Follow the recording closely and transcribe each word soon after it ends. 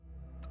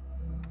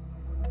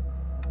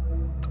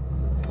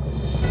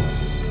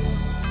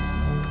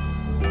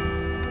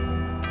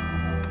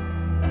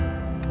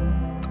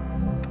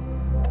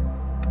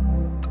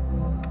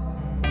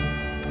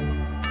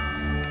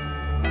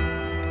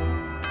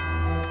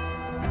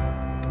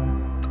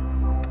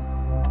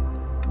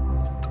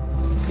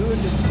Good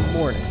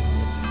morning.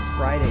 It's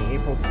Friday,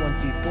 April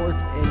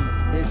 24th,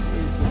 and this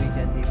is the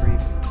Weekend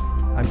Debrief.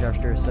 I'm Josh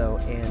Durso,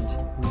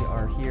 and we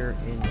are here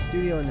in the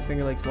studio in the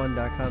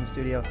FingerLakes1.com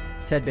studio.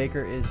 Ted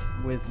Baker is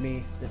with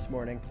me this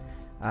morning.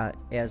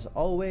 As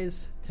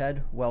always,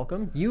 Ted,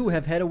 welcome. You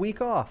have had a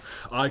week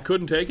off. I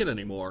couldn't take it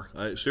anymore.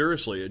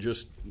 Seriously,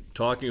 just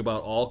talking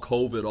about all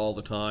COVID all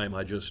the time.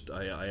 I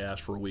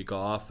asked for a week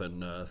off,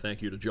 and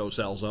thank you to Joe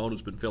Salzone,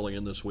 who's been filling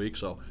in this week.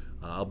 So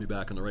I'll be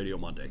back on the radio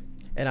Monday.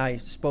 And I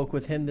spoke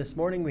with him this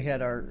morning. We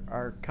had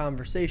our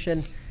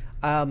conversation.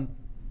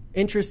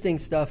 Interesting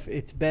stuff.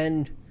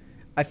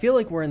 I feel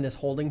like we're in this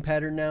holding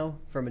pattern now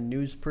from a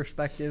news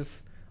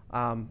perspective.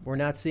 We're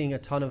not seeing a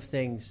ton of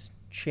things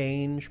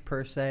change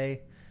per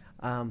se.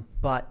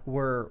 But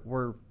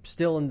we're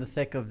still in the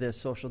thick of this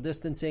social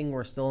distancing.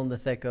 We're still in the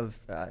thick of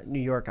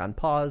New York on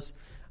pause.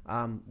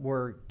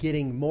 We're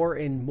getting more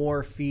and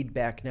more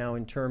feedback now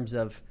in terms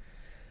of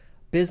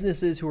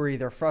businesses who are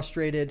either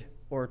frustrated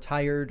or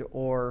tired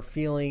or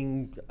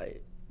feeling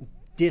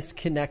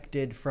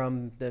disconnected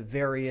from the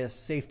various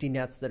safety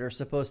nets that are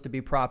supposed to be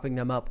propping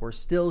them up. We're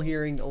still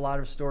hearing a lot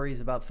of stories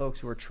about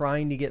folks who are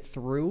trying to get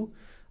through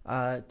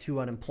to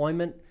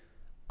unemployment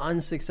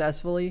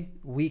unsuccessfully,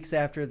 weeks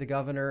after the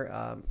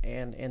governor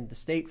and the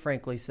state,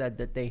 frankly, said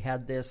that they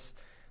had this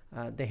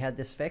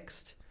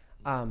fixed.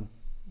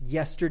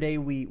 Yesterday,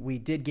 we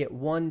did get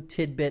one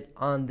tidbit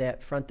on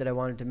that front that I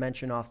wanted to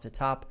mention off the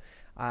top.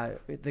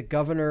 The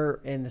governor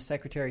and the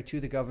secretary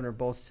to the governor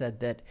both said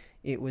that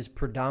it was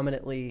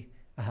predominantly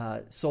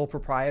sole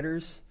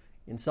proprietors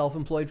and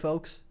self-employed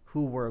folks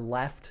who were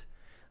left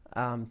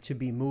to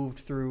be moved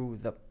through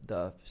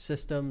the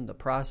system, the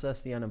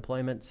process, the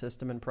unemployment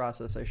system and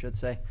process, I should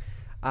say.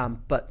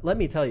 But let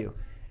me tell you,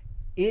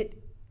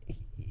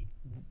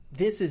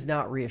 this is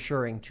not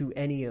reassuring to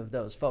any of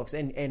those folks.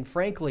 And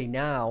frankly,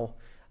 now,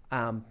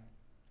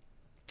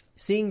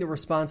 seeing the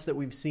response that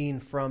we've seen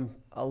from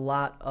a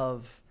lot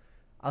of,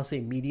 I'll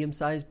say,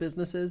 medium-sized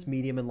businesses,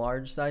 medium and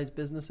large-sized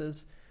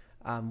businesses,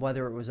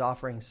 whether it was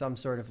offering some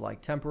sort of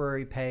like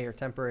temporary pay or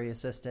temporary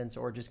assistance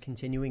or just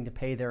continuing to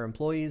pay their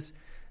employees,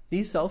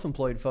 these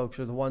self-employed folks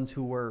are the ones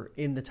who were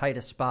in the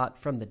tightest spot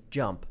from the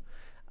jump.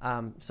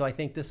 So I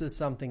think this is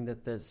something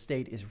that the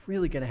state is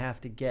really going to have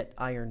to get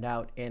ironed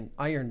out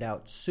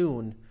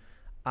soon,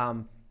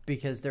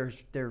 because there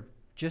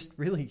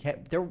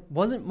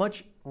wasn't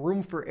much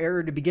room for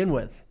error to begin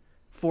with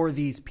for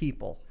these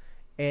people.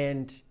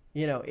 And,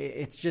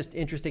 it's just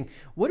interesting.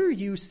 What are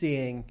you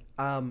seeing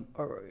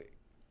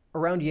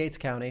around Yates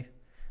County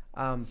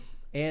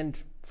and,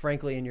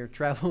 frankly, in your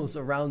travels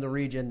around the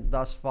region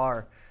thus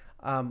far?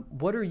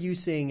 What are you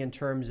seeing in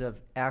terms of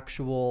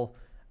actual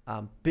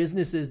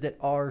businesses that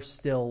are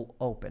still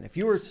open? If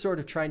you were sort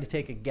of trying to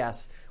take a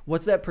guess,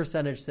 what's that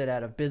percentage sit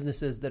at of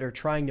businesses that are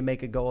trying to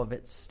make a go of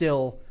it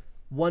still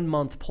 1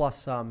 month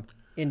plus some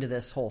into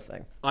this whole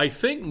thing? I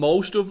think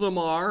most of them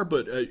are,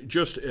 but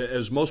just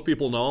as most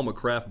people know, I'm a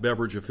craft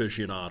beverage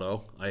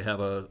aficionado. I have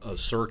a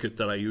circuit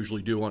that I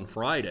usually do on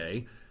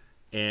Friday,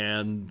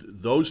 and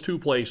those two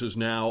places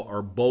now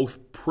are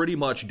both pretty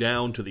much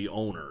down to the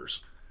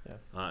owners.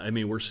 Yeah.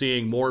 We're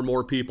seeing more and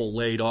more people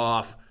laid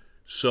off.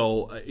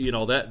 So,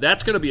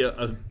 that's going to be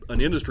an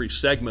industry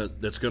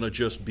segment that's going to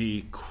just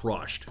be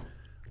crushed.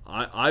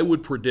 I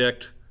would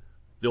predict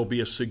there'll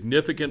be a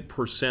significant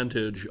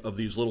percentage of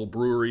these little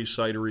breweries,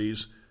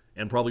 cideries,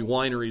 and probably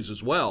wineries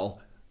as well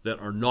that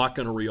are not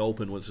going to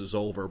reopen when this is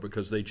over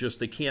because they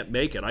can't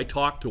make it. I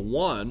talked to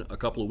one a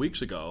couple of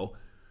weeks ago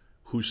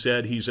who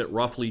said he's at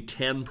roughly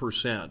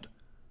 10%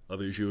 of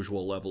his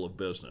usual level of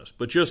business.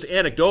 But just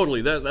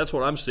anecdotally, that's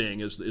what I'm seeing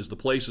is the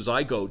places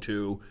I go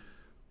to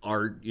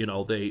are,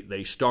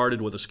 they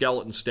started with a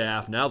skeleton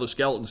staff. Now the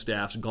skeleton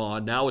staff's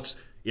gone. Now it's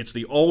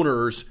the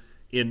owners,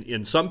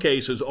 in some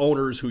cases,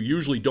 owners who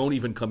usually don't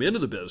even come into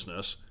the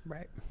business,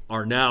 right,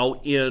 are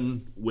now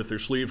in with their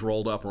sleeves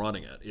rolled up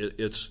running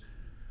it.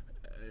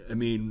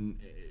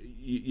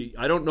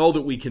 I don't know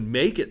that we can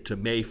make it to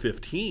May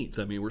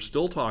 15th. We're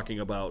still talking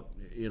about,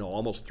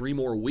 almost 3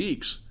 more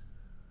weeks.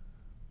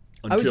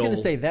 I was going to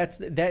say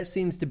that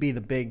seems to be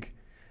the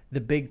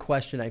big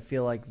question I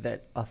feel like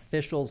that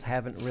officials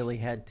haven't really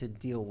had to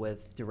deal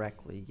with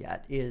directly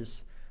yet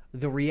is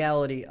the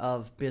reality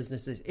of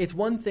businesses. It's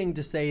one thing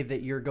to say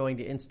that you're going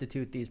to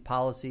institute these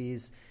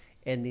policies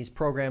and these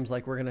programs,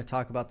 like we're going to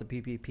talk about the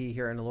PPP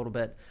here in a little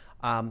bit.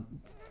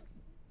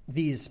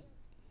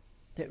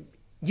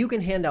 You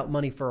can hand out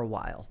money for a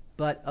while,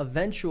 but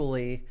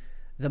eventually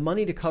the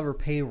money to cover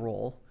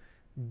payroll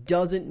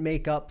doesn't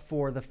make up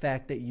for the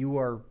fact that you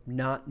are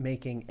not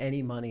making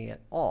any money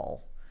at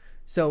all.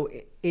 So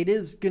it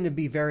is going to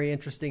be very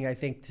interesting, I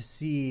think, to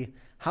see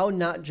how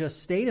not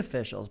just state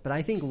officials, but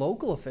I think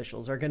local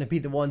officials are going to be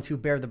the ones who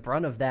bear the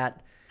brunt of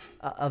that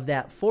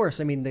force.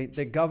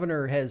 The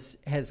governor has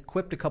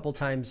quipped a couple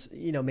times,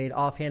 made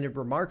offhanded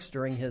remarks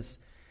during his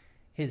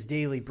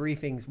daily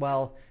briefings.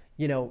 Well,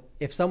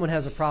 if someone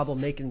has a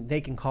problem,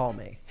 they can call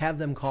me, have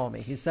them call me.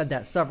 He said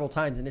that several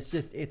times, and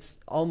it's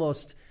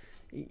almost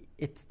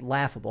it's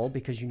laughable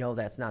because you know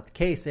that's not the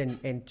case.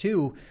 And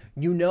two,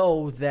 you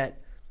know that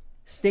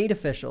state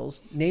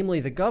officials, namely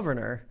the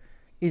governor,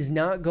 is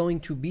not going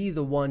to be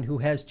the one who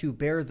has to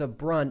bear the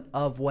brunt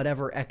of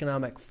whatever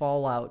economic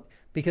fallout.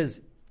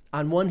 Because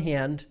on one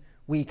hand,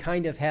 we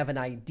kind of have an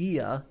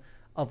idea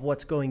of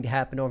what's going to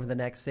happen over the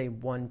next, say,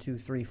 1, 2,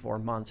 3, 4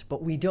 months,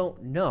 but we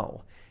don't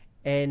know.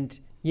 And,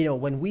 you know,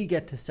 when we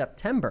get to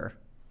September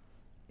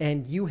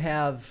and you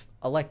have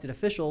elected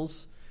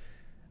officials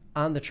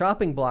on the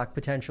chopping block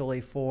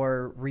potentially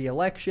for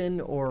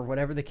re-election or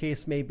whatever the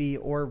case may be,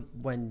 or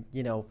when,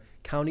 you know,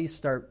 counties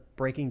start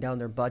breaking down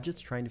their budgets,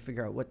 trying to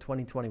figure out what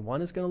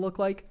 2021 is going to look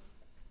like,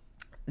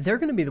 they're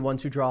going to be the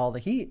ones who draw all the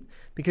heat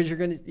because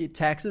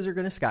taxes are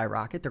going to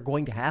skyrocket. They're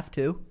going to have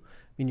to.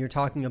 I mean, you're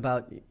talking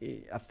about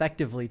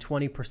effectively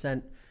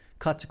 20%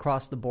 cuts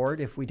across the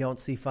board if we don't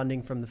see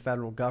funding from the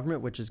federal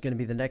government, which is going to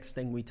be the next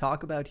thing we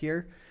talk about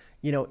here.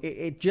 You know,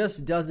 it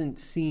just doesn't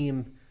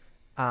seem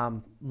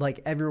like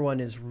everyone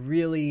is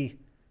really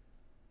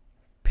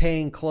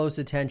paying close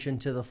attention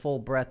to the full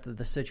breadth of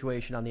the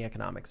situation on the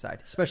economic side,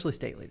 especially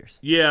state leaders.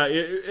 Yeah,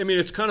 I mean,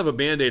 it's kind of a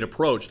Band-Aid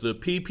approach. The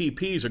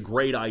PPP is a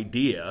great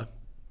idea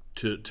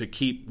to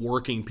keep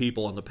working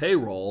people on the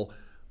payroll,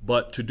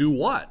 but to do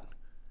what?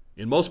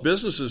 In most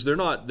businesses,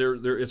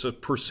 it's a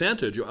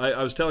percentage.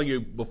 I was telling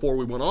you before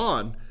we went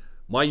on,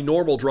 my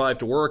normal drive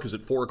to work is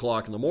at 4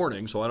 o'clock in the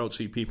morning, so I don't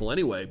see people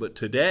anyway. But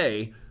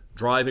today,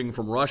 driving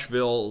from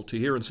Rushville to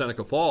here in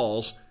Seneca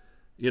Falls,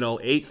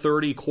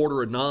 8:30,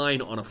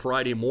 8:45 on a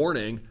Friday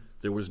morning,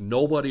 there was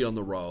nobody on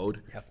the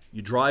road. Yep.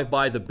 You drive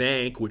by the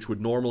bank, which would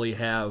normally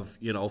have,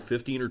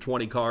 15 or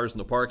 20 cars in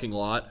the parking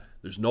lot.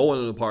 There's no one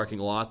in the parking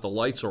lot. The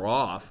lights are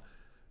off.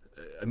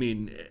 I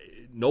mean,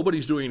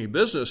 nobody's doing any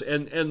business.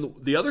 And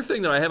the other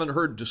thing that I haven't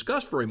heard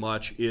discussed very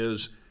much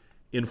is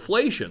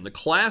inflation. The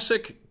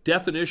classic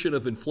definition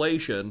of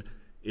inflation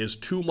is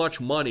too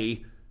much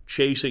money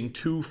chasing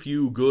too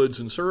few goods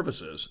and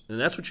services. And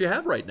that's what you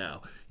have right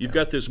now. You've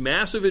got this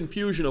massive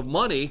infusion of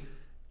money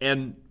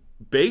and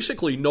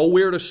basically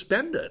nowhere to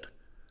spend it.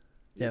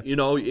 Yeah.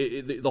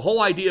 The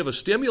whole idea of a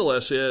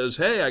stimulus is,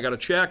 hey, I got a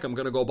check, I'm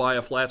going to go buy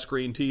a flat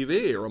screen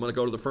TV, or I'm going to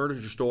go to the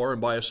furniture store and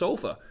buy a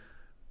sofa.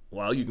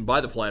 Well, you can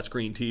buy the flat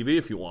screen TV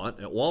if you want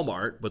at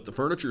Walmart, but the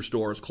furniture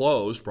store is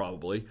closed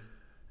probably.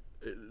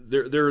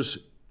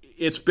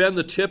 It's been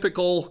the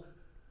typical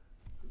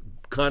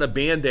kind of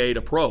Band-Aid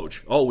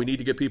approach. Oh, we need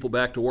to get people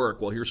back to work.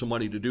 Well, here's some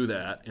money to do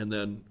that. And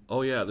then,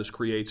 oh yeah, this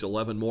creates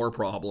 11 more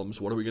problems.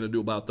 What are we going to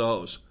do about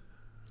those?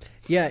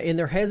 Yeah, and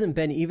there hasn't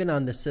been, even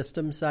on the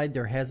system side,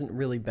 there hasn't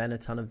really been a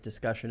ton of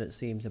discussion, it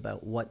seems,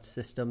 about what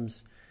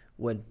systems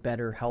would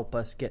better help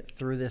us get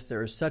through this.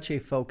 There is such a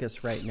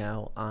focus right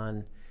now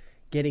on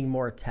getting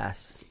more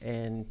tests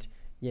and,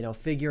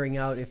 figuring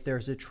out if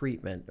there's a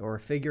treatment or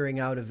figuring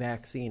out a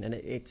vaccine. And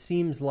it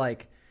seems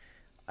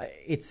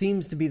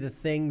to be the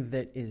thing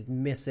that is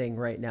missing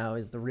right now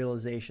is the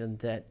realization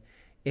that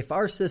if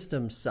our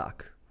systems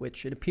suck,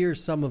 which it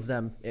appears some of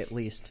them at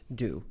least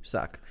do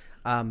suck,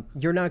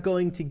 you're not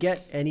going to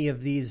get any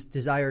of these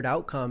desired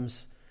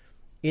outcomes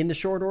in the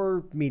short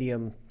or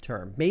medium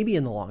term, maybe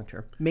in the long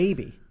term,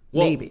 maybe.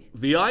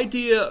 The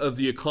idea of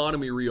the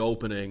economy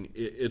reopening,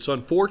 it's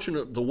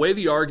unfortunate the way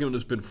the argument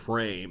has been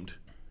framed.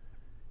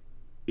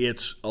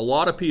 It's a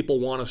lot of people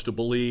want us to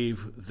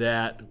believe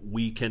that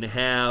we can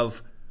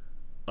have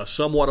a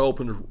somewhat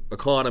open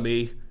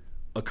economy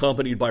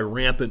accompanied by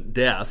rampant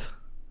death,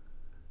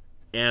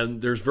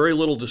 and there's very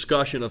little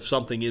discussion of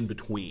something in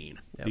between.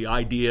 Yep. The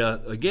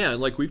idea, again,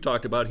 like we've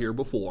talked about here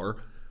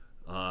before,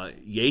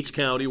 Yates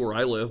County, where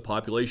I live,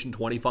 population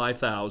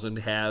 25,000,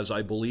 has,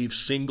 I believe,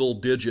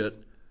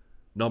 single-digit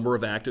number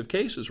of active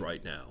cases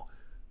right now.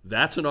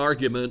 That's an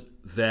argument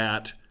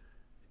that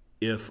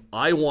if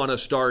I want to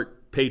start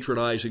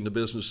patronizing the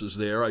businesses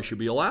there, I should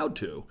be allowed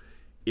to.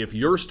 If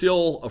you're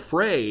still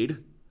afraid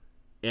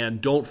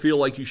and don't feel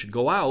like you should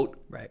go out,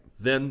 right,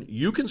 then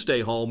you can stay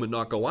home and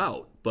not go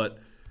out. But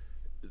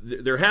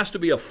there has to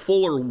be a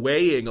fuller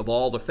weighing of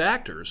all the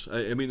factors.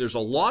 I mean, there's a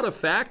lot of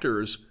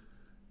factors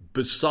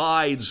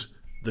besides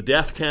the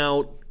death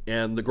count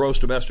and the gross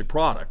domestic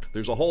product.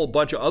 There's a whole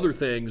bunch of other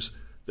things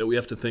that we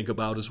have to think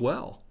about as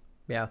well.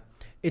 Yeah.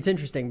 It's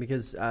interesting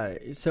because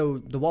so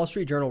the Wall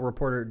Street Journal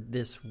reported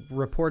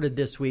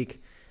this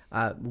week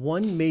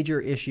one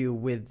major issue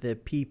with the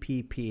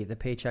PPP, the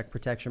Paycheck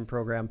Protection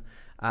Program,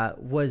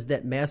 was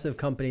that massive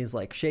companies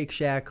like Shake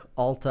Shack,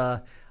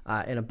 Ulta,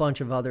 and a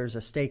bunch of others, a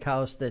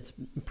steakhouse that's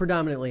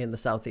predominantly in the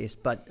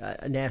Southeast, but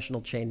a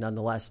national chain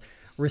nonetheless,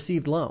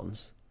 received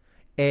loans.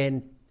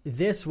 And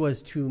this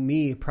was, to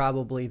me,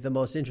 probably the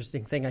most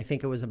interesting thing. I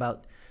think it was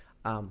about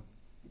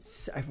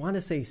I want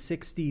to say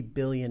 $60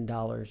 billion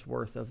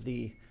worth of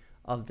the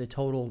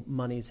total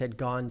monies had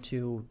gone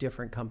to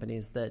different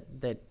companies that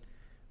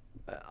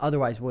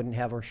otherwise wouldn't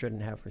have or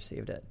shouldn't have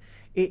received it.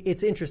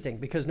 It's interesting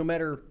because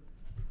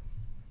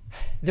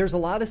there's a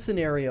lot of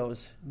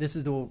scenarios. This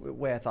is the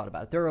way I thought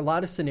about it. There are a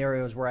lot of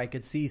scenarios where I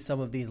could see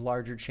some of these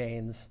larger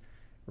chains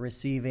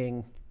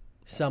receiving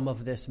some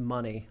of this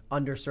money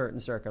under certain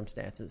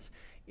circumstances.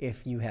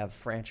 If you have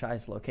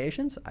franchise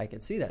locations, I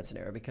could see that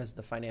scenario because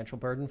the financial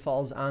burden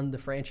falls on the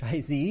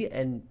franchisee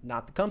and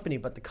not the company,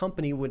 but the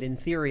company would, in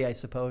theory, I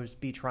suppose,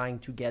 be trying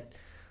to get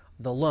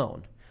the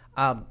loan.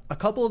 A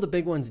couple of the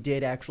big ones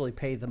did actually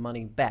pay the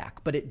money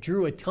back, but it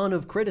drew a ton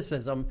of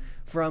criticism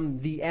from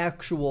the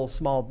actual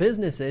small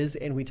businesses,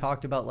 and we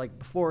talked about, like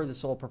before, the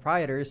sole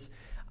proprietors.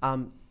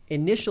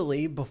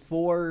 Initially,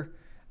 before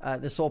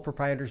the sole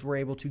proprietors were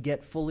able to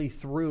get fully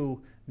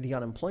through the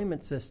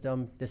unemployment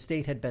system, the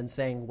state had been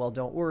saying, well,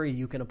 don't worry,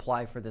 you can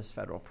apply for this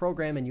federal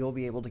program and you'll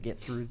be able to get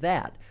through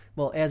that.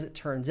 Well, as it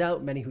turns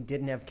out, many who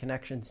didn't have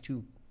connections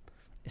to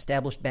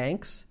established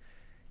banks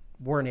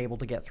weren't able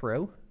to get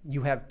through.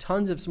 You have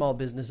tons of small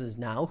businesses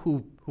now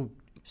who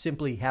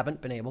simply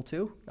haven't been able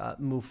to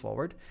move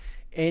forward.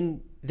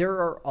 And there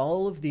are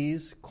all of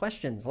these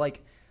questions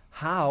like,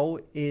 how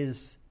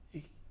is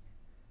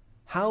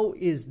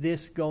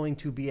this going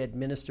to be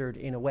administered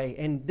in a way?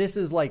 And this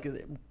is like,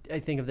 I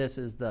think of this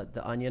as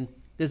the onion.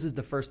 This is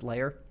the first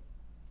layer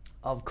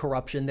of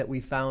corruption that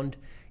we found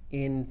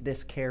in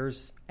this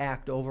CARES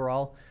Act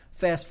overall.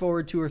 Fast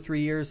forward 2 or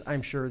 3 years,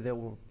 I'm sure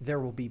there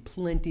will be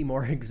plenty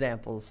more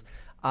examples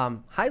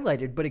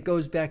highlighted, but it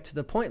goes back to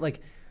the point,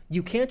 like,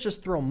 you can't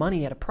just throw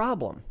money at a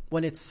problem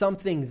when it's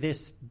something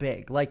this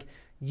big. Like,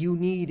 you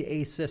need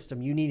a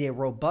system. You need a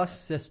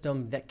robust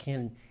system that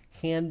can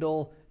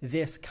handle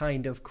this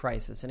kind of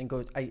crisis. And it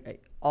goes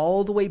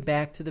all the way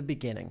back to the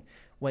beginning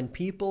when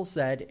people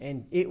said,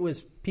 and it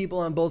was people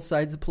on both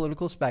sides of the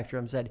political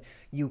spectrum said,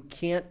 you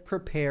can't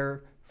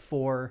prepare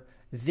for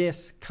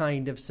this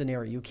kind of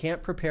scenario. You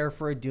can't prepare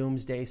for a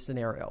doomsday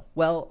scenario.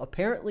 Well,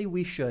 apparently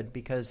we should,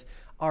 because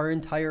our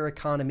entire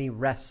economy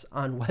rests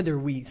on whether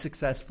we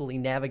successfully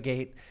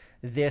navigate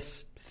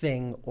this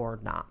thing or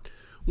not.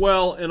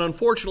 Well, and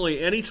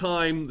unfortunately, any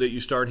time that you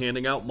start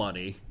handing out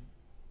money,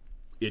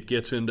 it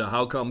gets into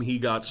how come he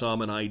got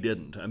some and I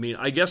didn't. I mean,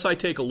 I guess I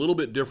take a little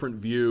bit different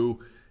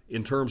view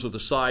in terms of the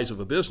size of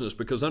a business,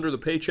 because under the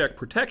Paycheck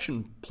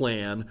Protection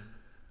Plan,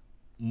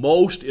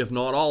 most, if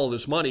not all, of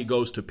this money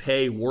goes to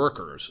pay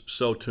workers.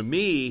 So to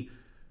me,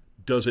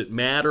 does it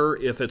matter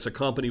if it's a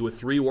company with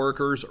 3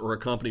 workers or a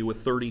company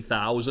with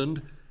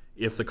 30,000?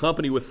 If the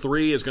company with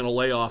 3 is going to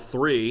lay off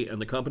 3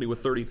 and the company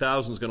with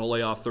 30,000 is going to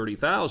lay off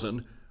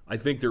 30,000, I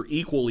think they're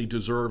equally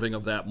deserving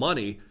of that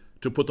money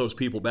to put those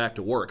people back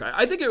to work.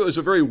 I think it was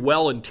a very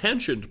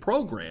well-intentioned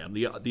program.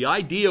 The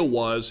idea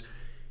was,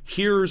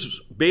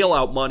 here's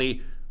bailout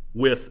money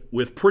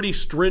with pretty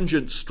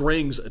stringent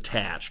strings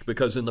attached,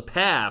 because in the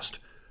past,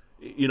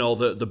 you know,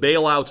 the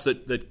bailouts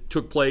that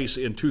took place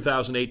in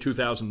 2008,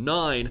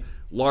 2009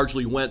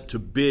 largely went to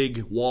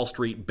big Wall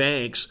Street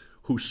banks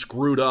who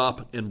screwed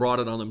up and brought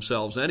it on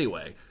themselves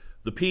anyway.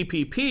 The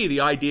PPP,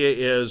 the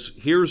idea is,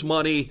 here's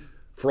money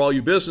for all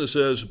you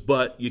businesses,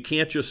 but you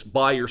can't just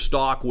buy your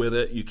stock with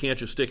it. You can't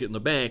just stick it in the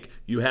bank.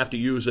 You have to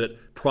use it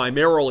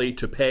primarily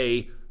to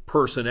pay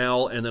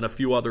personnel, and then a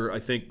few other, I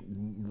think,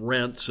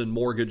 rents and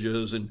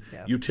mortgages and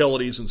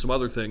utilities and some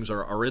other things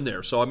are in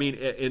there. So, I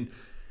mean,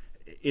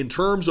 in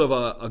terms of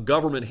a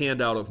government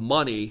handout of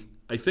money,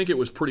 I think it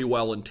was pretty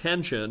well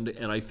intentioned,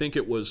 and I think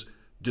it was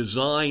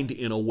designed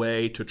in a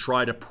way to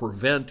try to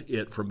prevent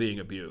it from being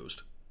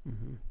abused.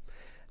 Mm-hmm.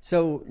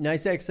 So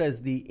NYSEC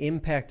says the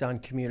impact on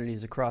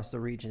communities across the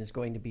region is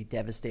going to be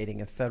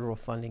devastating if federal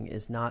funding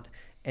is not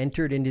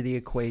entered into the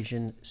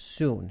equation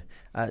soon.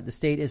 The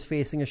state is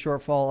facing a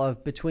shortfall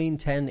of between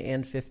 $10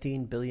 and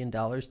 $15 billion,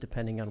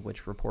 depending on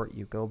which report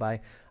you go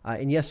by.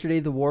 And yesterday,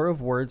 the war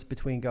of words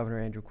between Governor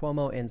Andrew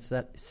Cuomo and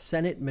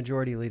Senate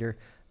Majority Leader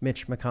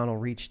Mitch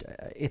McConnell reached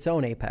its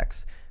own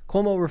apex.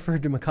 Cuomo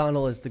referred to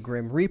McConnell as the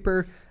Grim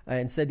Reaper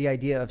and said the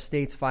idea of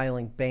states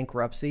filing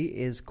bankruptcy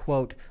is,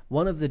 quote,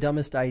 one of the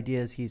dumbest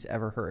ideas he's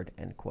ever heard,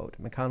 end quote.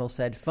 McConnell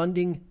said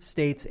funding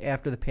states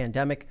after the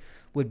pandemic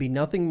would be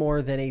nothing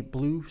more than a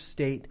blue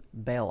state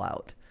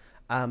bailout,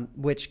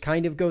 which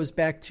kind of goes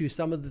back to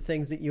some of the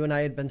things that you and I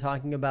had been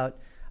talking about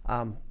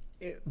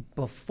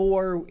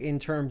before in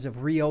terms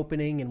of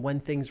reopening and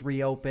when things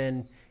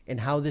reopen and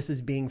how this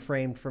is being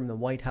framed from the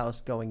White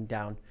House going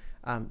down.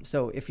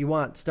 So if you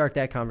want, start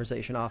that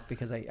conversation off,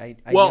 because I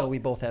know we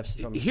both have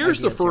some Here's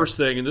the first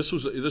here. thing, and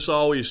this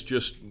always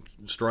just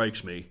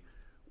strikes me.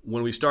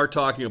 When we start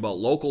talking about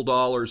local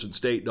dollars and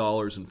state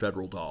dollars and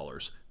federal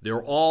dollars,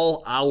 they're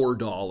all our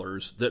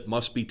dollars that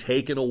must be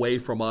taken away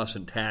from us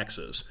in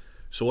taxes.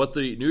 So what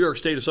the New York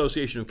State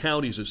Association of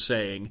Counties is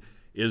saying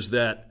is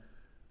that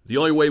the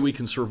only way we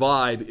can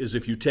survive is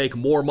if you take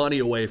more money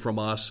away from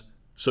us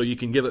so you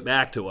can give it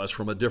back to us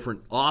from a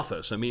different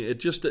office. I mean,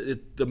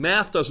 the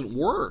math doesn't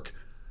work.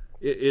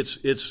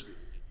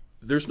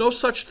 There's no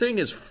such thing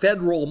as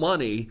federal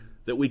money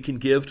that we can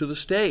give to the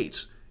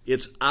states.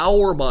 It's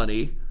our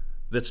money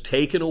that's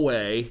taken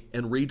away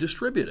and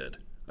redistributed.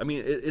 I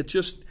mean,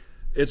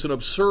 it's an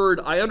absurd.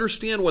 I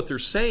understand what they're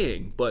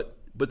saying, but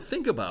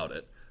think about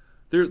it.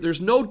 There's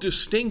no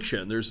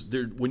distinction.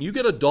 When you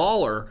get a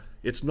dollar,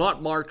 it's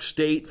not marked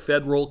state,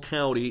 federal,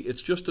 county.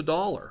 It's just a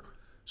dollar.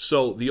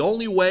 So the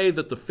only way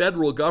that the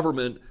federal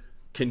government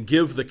can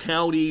give the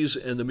counties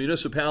and the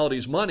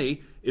municipalities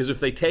money is if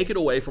they take it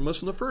away from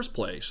us in the first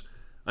place.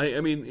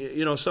 I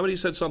mean, somebody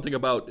said something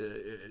about,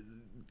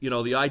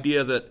 the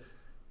idea that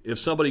if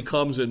somebody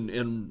comes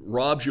and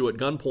robs you at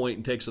gunpoint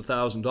and takes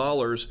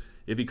 $1,000,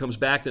 if he comes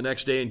back the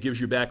next day and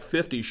gives you back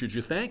 50, should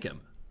you thank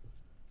him?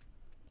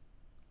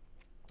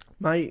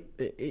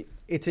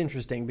 It's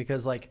interesting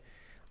because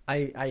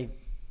I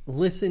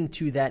listened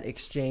to that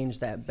exchange,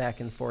 that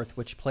back and forth,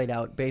 which played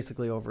out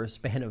basically over a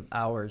span of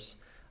hours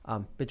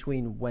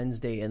between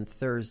Wednesday and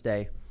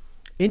Thursday.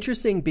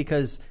 Interesting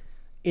because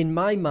in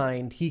my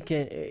mind, he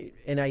can,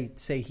 and I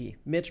say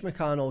Mitch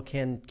McConnell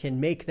can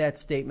make that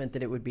statement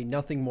that it would be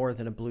nothing more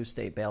than a blue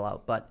state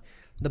bailout. But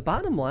the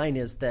bottom line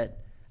is that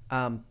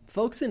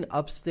folks in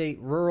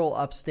rural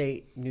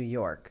upstate New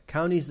York,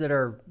 counties that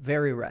are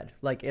very red,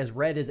 like as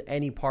red as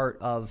any part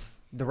of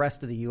the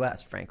rest of the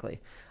U.S.,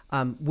 frankly,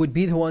 would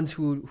be the ones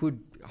who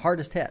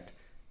hardest hit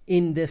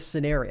in this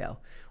scenario.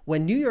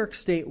 When New York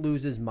State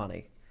loses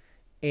money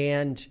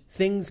and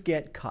things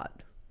get cut,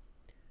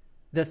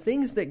 the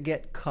things that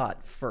get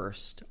cut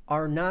first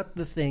are not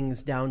the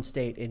things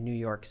downstate in New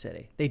York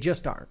City. They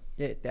just aren't.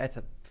 That's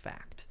a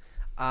fact.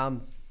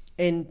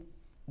 And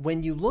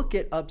when you look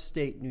at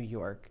upstate New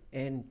York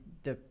and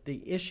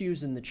the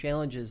issues and the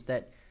challenges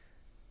that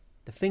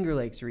the Finger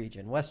Lakes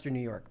region, Western New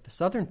York, the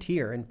Southern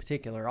Tier in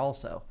particular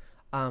also,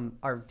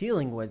 are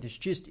dealing with,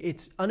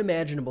 it's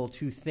unimaginable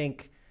to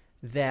think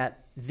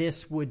that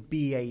this would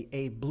be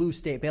a blue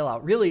state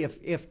bailout. Really,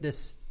 if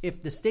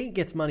the state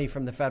gets money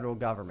from the federal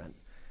government,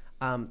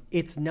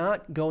 it's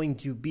not going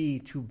to be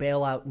to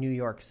bail out New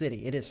York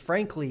City. It is,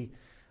 frankly,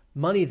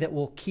 money that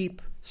will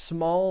keep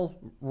small,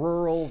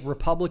 rural,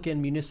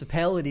 Republican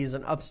municipalities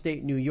in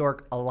upstate New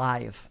York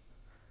alive.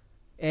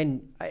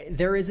 And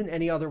there isn't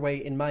any other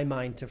way, in my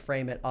mind, to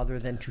frame it other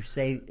than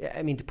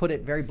to put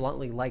it very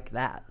bluntly like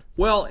that.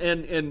 Well,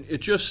 and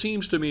it just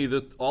seems to me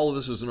that all of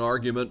this is an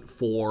argument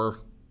for,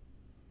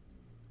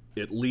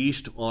 at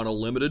least on a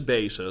limited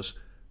basis,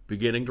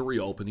 beginning to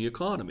reopen the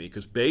economy.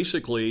 Because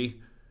basically,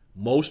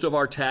 most of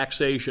our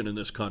taxation in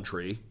this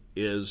country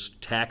is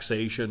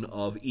taxation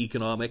of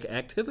economic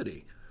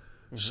activity.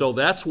 Mm-hmm. So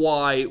that's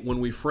why when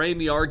we frame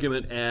the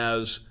argument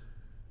as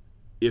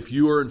if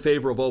you are in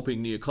favor of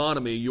opening the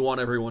economy, you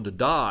want everyone to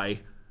die,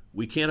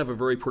 we can't have a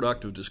very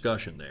productive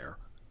discussion there.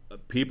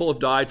 People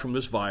have died from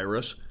this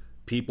virus.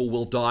 People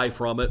will die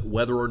from it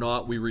whether or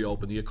not we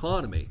reopen the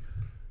economy.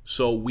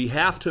 So we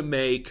have to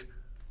make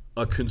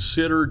a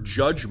considered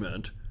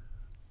judgment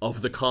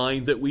of the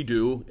kind that we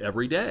do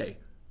every day.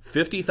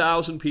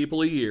 50,000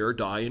 people a year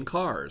die in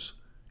cars.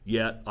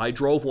 Yet I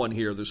drove one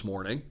here this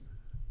morning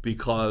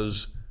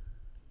because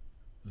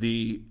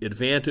the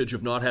advantage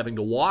of not having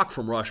to walk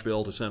from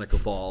Rushville to Seneca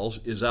Falls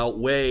is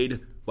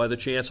outweighed by the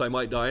chance I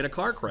might die in a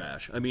car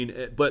crash.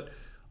 But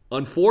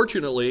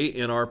unfortunately,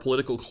 in our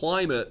political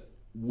climate,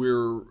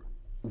 we're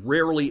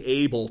rarely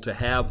able to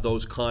have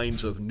those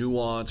kinds of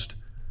nuanced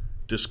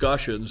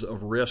discussions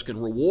of risk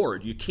and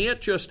reward. You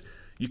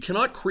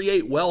cannot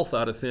create wealth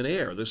out of thin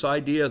air. This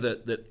idea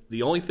that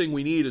the only thing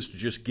we need is to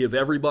just give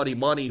everybody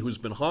money who's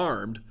been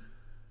harmed,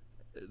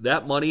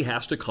 that money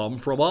has to come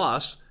from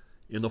us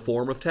in the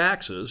form of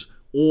taxes,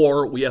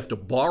 or we have to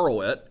borrow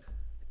it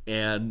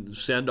and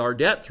send our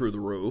debt through the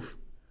roof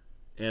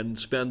and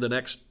spend the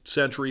next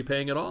century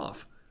paying it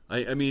off.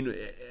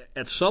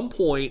 At some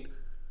point,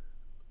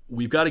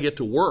 we've got to get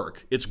to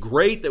work. It's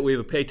great that we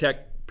have a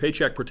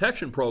paycheck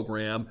protection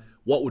program.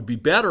 What would be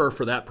better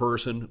for that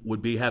person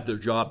would be have their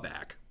job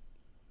back.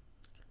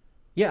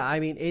 Yeah,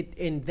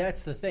 and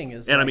that's the thing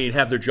is. And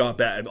have their job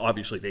back.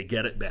 Obviously, they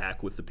get it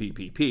back with the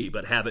PPP,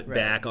 but have it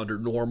back under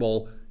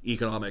normal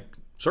economic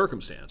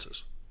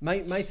circumstances.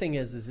 My thing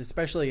is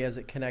especially as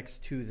it connects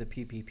to the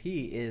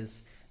PPP,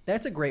 is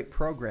that's a great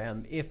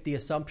program if the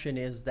assumption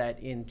is that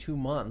in 2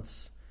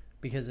 months,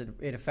 because it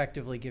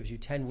effectively gives you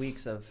 10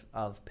 weeks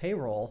of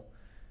payroll,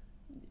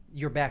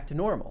 you're back to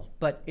normal.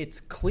 But it's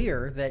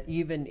clear that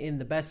even in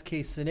the best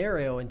case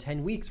scenario, in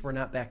 10 weeks, we're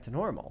not back to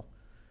normal.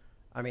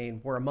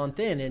 We're a month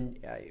in, and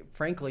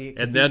frankly,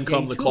 and then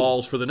come the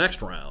calls for the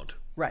next round.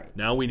 Right.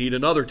 Now we need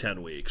another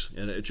 10 weeks,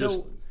 and it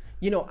just.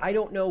 I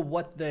don't know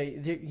what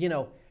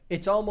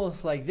it's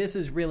almost like this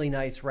is really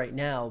nice right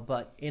now,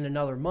 but in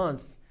another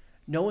month,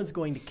 no one's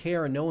going to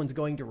care and no one's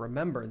going to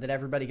remember that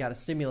everybody got a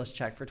stimulus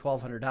check for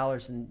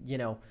 $1,200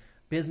 and,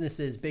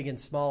 businesses big and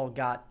small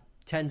got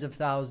tens of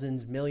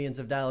thousands, millions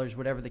of dollars,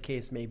 whatever the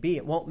case may be.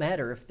 It won't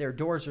matter if their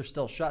doors are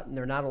still shut and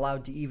they're not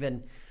allowed to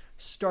even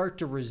start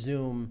to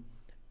resume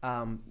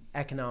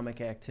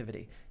economic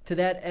activity. To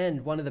that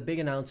end, one of the big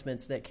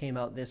announcements that came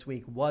out this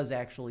week was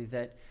actually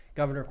that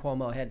Governor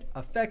Cuomo had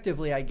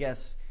effectively, I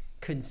guess,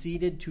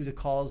 conceded to the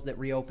calls that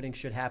reopening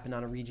should happen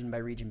on a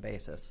region-by-region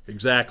basis.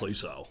 Exactly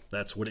so.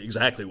 That's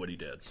exactly what he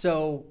did.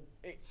 So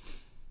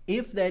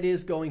if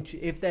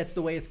that's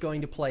the way it's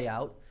going to play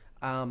out,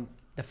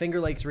 the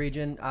Finger Lakes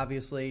region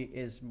obviously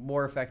is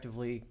more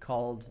effectively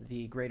called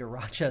the Greater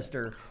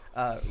Rochester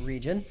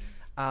region.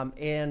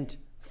 And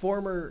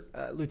former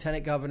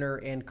Lieutenant Governor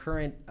and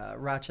current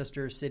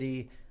Rochester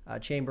City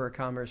Chamber of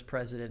Commerce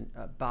President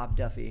Bob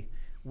Duffy,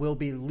 will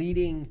be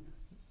leading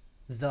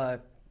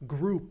the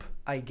group,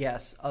 I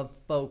guess, of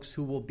folks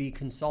who will be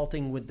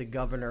consulting with the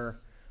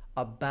governor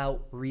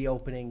about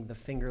reopening the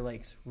Finger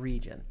Lakes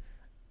region.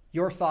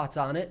 Your thoughts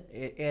on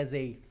it as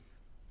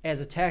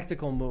a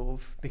tactical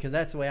move, because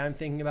that's the way I'm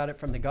thinking about it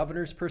from the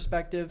governor's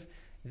perspective.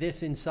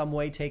 This in some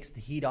way takes the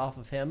heat off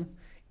of him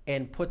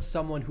and puts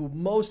someone who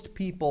most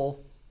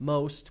people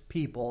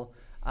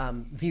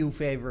view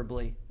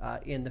favorably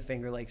in the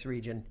Finger Lakes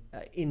region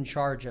in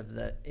charge of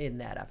in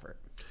that effort.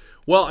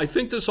 Well, I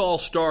think this all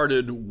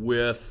started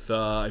with,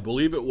 I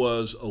believe it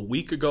was a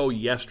week ago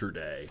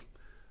yesterday,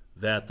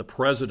 that the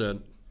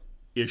president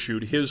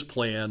issued his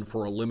plan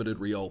for a limited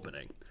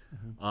reopening.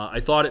 Mm-hmm. I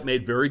thought it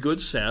made very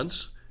good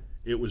sense.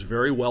 It was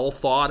very well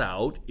thought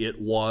out. It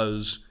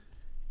was,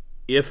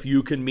 if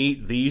you can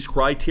meet these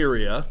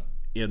criteria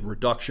in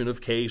reduction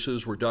of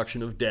cases,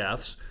 reduction of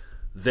deaths,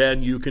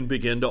 then you can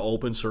begin to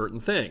open certain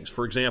things.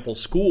 For example,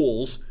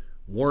 schools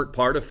weren't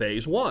part of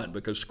phase one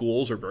because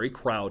schools are very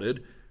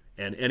crowded,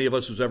 and any of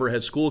us who's ever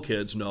had school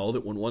kids know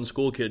that when one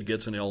school kid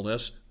gets an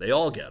illness, they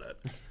all get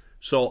it.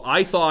 So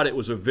I thought it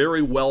was a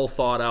very well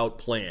thought out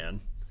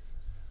plan.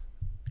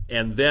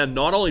 And then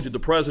not only did the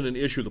president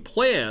issue the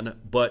plan,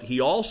 but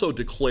he also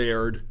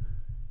declared,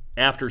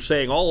 after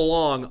saying all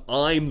along,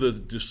 I'm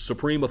the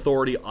supreme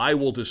authority, I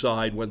will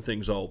decide when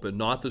things open,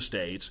 not the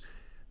states,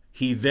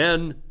 he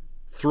then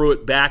threw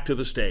it back to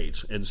the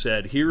states and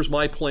said, here's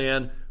my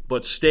plan,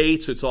 but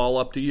states, it's all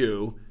up to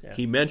you. Yeah.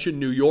 He mentioned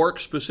New York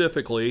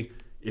specifically.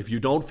 If you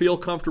don't feel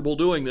comfortable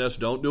doing this,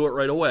 don't do it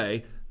right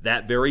away.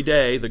 That very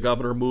day, the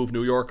governor moved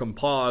New York on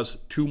pause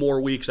 2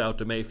 more weeks out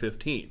to May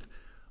 15th.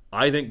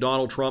 I think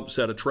Donald Trump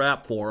set a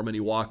trap for him and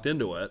he walked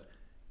into it,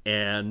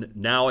 and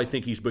now I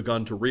think he's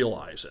begun to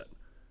realize it.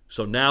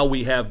 So now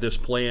we have this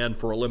plan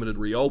for a limited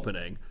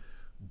reopening,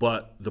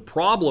 but the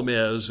problem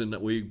is, and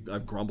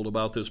I've grumbled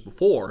about this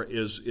before,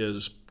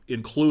 is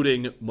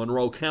including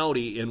Monroe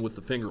County in with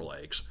the Finger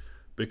Lakes,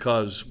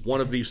 because one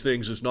of these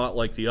things is not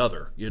like the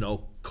other. You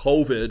know,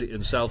 COVID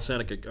in South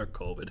Seneca,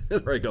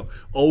 there you go,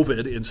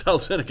 Ovid in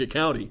South Seneca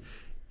County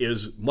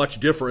is much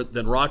different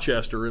than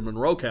Rochester in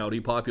Monroe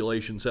County,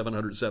 population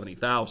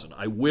 770,000.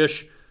 I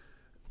wish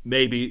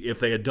maybe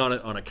if they had done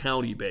it on a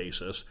county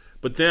basis.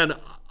 But then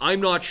I'm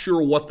not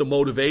sure what the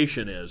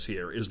motivation is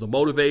here. Is the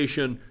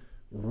motivation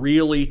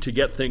really to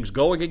get things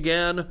going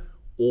again,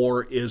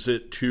 or is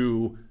it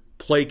to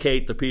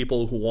placate the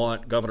people who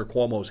want Governor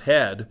Cuomo's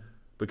head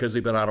because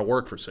they've been out of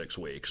work for 6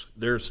 weeks?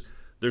 There's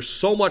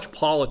so much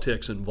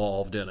politics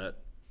involved in it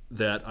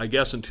that I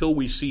guess until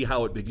we see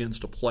how it begins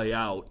to play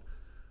out,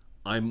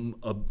 I'm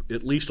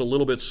at least a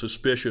little bit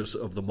suspicious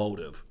of the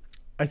motive.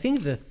 I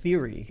think the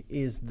theory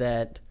is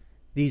that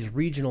these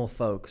regional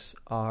folks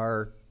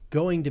are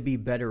going to be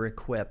better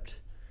equipped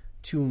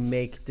to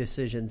make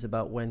decisions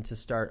about when to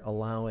start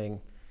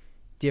allowing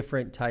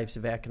different types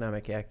of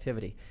economic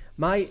activity.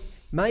 My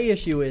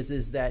issue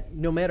is that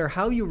no matter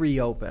how you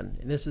reopen,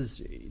 and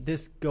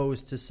this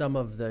goes to some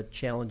of the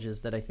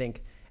challenges that I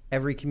think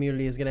every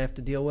community is going to have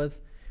to deal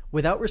with,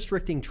 without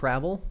restricting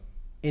travel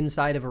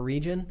inside of a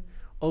region,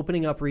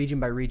 opening up region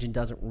by region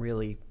doesn't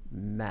really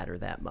matter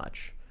that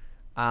much.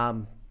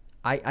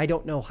 I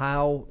don't know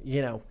how,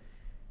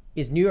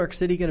 is New York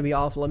City going to be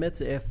off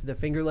limits if the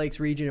Finger Lakes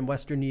region in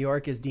Western New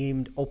York is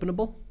deemed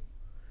openable?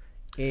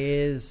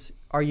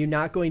 Are you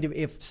not going to,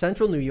 if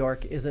Central New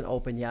York isn't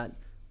open yet,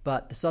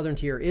 but the Southern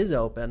Tier is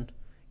open,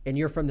 and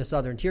you're from the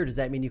Southern Tier, does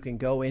that mean you can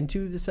go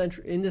into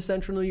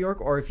Central New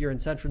York? Or if you're in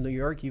Central New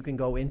York, you can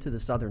go into the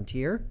Southern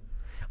Tier?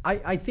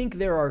 I think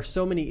there are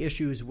so many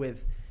issues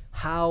with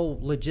how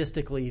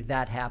logistically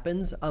that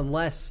happens,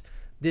 unless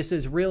this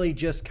is really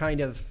just kind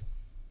of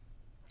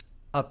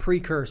a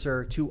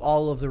precursor to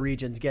all of the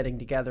regions getting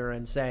together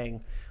and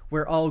saying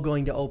we're all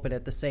going to open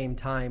at the same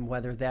time,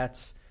 whether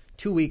that's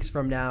 2 weeks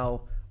from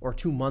now or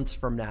 2 months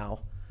from now,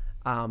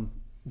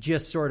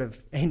 just sort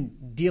of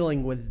and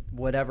dealing with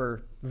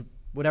whatever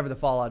the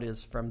fallout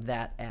is from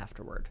that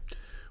afterward.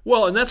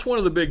 Well, and that's one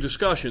of the big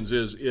discussions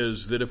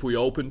is that if we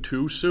open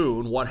too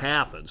soon, what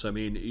happens? I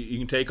mean, you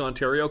can take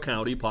Ontario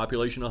County,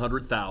 population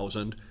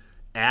 100,000.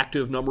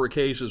 Active number of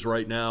cases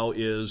right now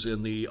is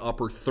in the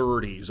upper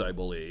 30s, I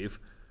believe.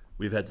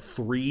 We've had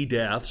 3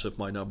 deaths, if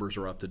my numbers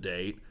are up to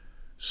date.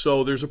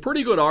 So there's a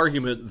pretty good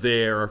argument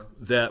there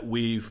that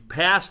we've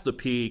passed the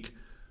peak.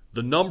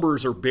 The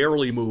numbers are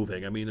barely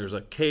moving. I mean, there's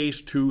a case,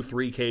 2,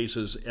 3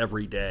 cases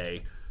every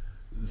day.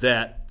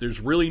 That there's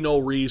really no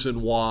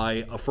reason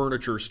why a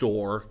furniture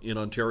store in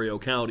Ontario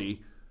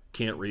County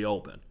can't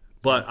reopen.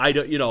 But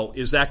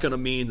is that going to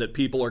mean that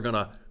people are going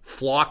to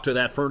flock to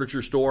that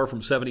furniture store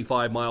from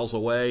 75 miles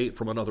away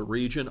from another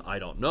region? I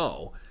don't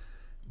know.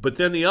 But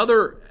then the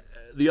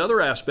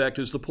other aspect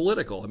is the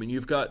political. I mean,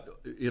 you've got,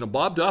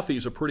 Bob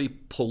Duffy's a pretty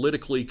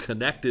politically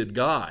connected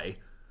guy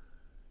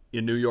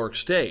in New York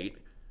State.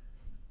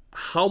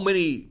 How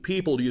many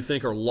people do you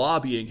think are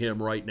lobbying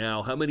him right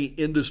now? How many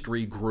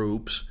industry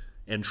groups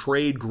and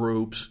trade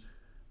groups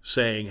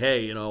saying,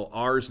 hey,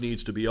 ours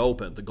needs to be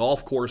open. The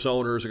golf course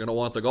owners are going to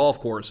want the golf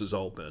courses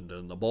opened,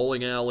 and the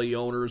bowling alley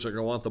owners are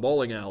going to want the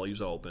bowling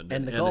alleys opened.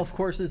 And the golf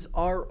courses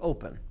are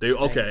open.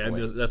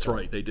 That's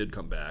right. They did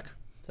come back.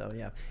 So,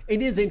 yeah.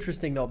 It is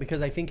interesting, though,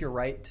 because I think you're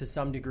right to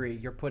some degree.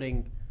 You're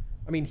putting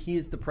 – I mean, he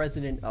is the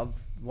president of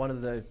one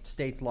of the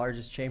state's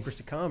largest chambers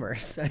of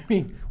commerce. I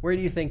mean, where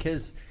do you think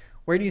his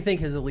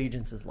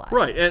allegiances lie?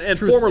 Right, and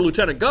former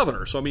lieutenant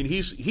governor. So, I mean,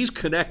 he's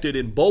connected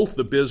in both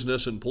the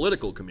business and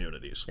political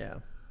communities. Yeah.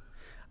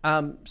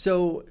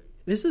 So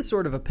this is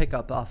sort of a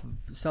pickup off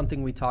of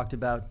something we talked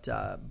about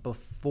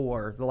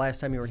before, the last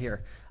time you were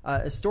here.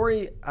 A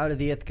story out of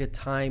the Ithaca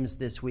Times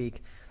this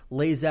week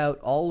lays out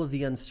all of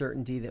the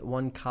uncertainty that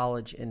one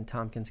college in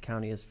Tompkins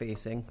County is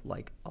facing,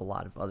 like a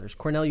lot of others.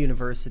 Cornell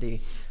University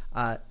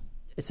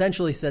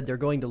essentially said they're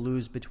going to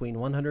lose between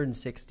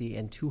 $160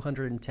 and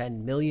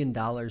 $210 million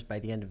by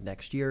the end of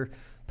next year.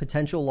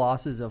 Potential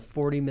losses of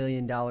 $40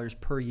 million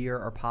per year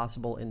are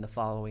possible in the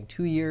following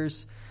 2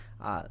 years.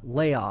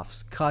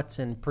 Layoffs, cuts,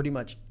 and pretty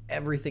much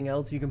everything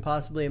else you can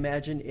possibly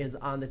imagine is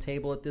on the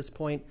table at this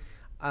point.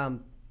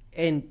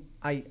 And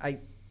I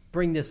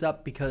bring this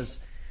up because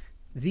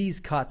these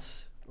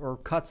cuts, or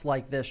cuts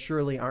like this,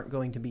 surely aren't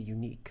going to be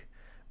unique,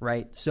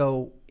 right?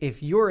 So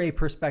if you're a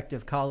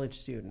prospective college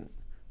student,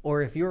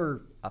 or if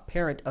you're a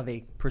parent of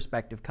a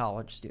prospective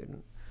college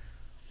student,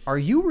 are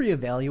you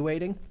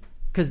reevaluating?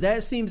 Because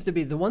that seems to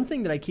be the one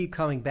thing that I keep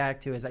coming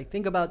back to. Is I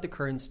think about the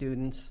current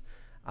students.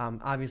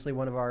 Obviously,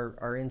 one of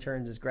our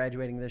interns is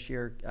graduating this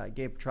year,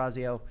 Gabe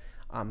Petrazio.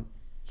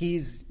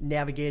 He's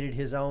navigated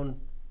his own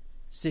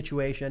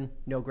situation,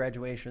 no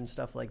graduation,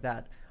 stuff like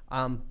that.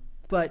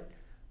 But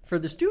for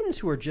the students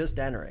who are just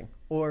entering,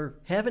 or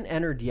haven't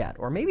entered yet,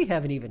 or maybe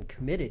haven't even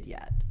committed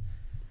yet,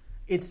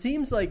 it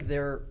seems like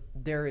there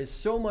is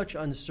so much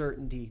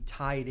uncertainty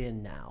tied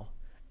in now.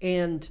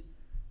 And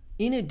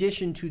in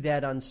addition to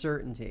that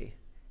uncertainty,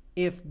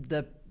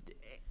 and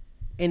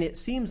it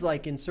seems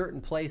like in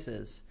certain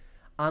places,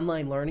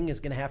 online learning is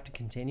going to have to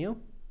continue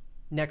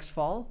next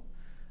fall.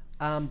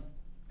 I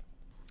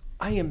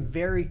am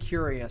very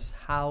curious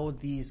how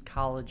these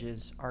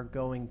colleges are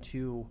going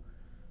to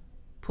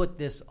put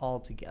this all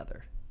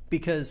together,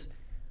 because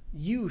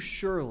you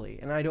surely,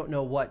 and I don't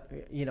know what,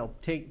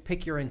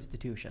 pick your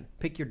institution,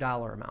 pick your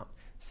dollar amount.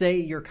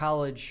 Say your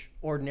college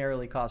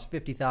ordinarily costs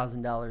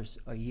 $50,000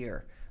 a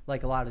year,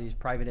 like a lot of these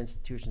private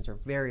institutions are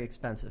very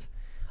expensive.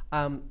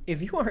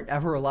 If you aren't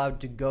ever allowed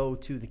to go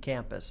to the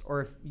campus,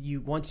 or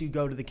once you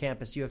go to the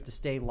campus, you have to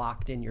stay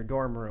locked in your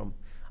dorm room,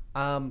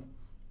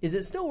 is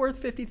it still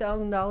worth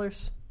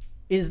 $50,000?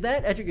 Is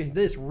that education?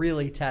 This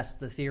really tests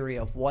the theory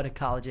of what a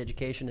college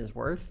education is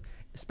worth,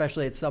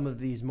 especially at some of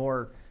these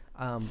more,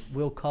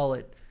 we'll call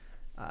it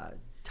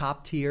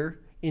top tier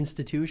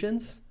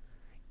institutions.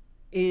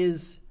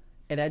 Is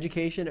an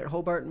education at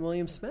Hobart and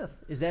William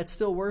Smith, is that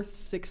still worth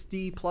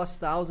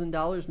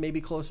 $60,000+, maybe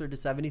closer to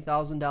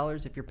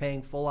 $70,000 if you're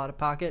paying full out of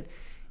pocket,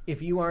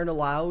 if you aren't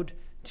allowed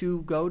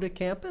to go to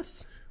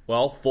campus?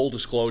 Well, full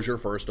disclosure,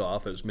 first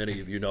off, as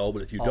many of you know,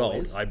 but if you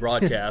Always. don't, I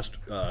broadcast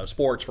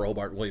sports for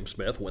Hobart and William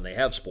Smith when they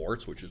have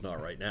sports, which is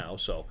not right now,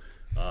 so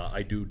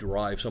I do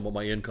derive some of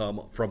my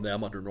income from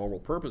them under normal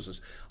purposes.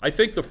 I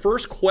think the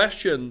first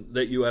question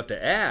that you have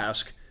to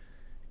ask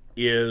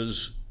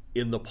is,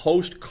 in the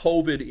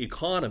post-COVID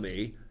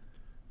economy,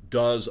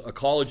 does a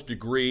college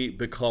degree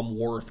become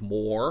worth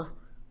more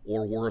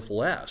or worth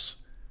less?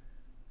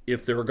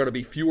 If there are going to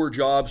be fewer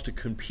jobs to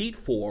compete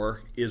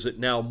for, is it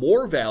now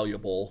more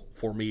valuable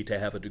for me to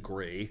have a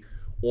degree,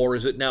 or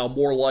is it now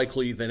more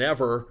likely than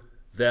ever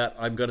that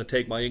I'm going to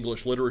take my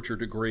English literature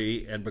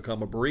degree and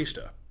become a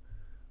barista?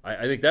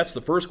 I think that's the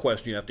first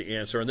question you have to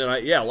answer. And then,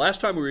 last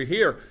time we were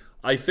here,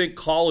 I think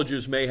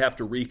colleges may have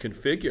to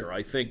reconfigure.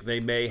 I think they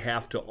may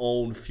have to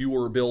own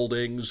fewer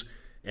buildings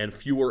and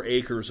fewer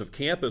acres of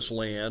campus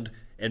land,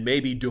 and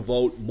maybe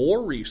devote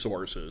more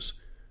resources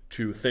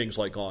to things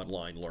like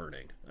online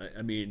learning.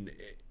 I mean,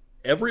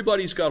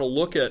 everybody's got to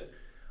look at,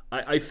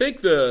 I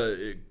think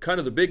the kind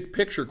of the big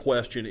picture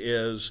question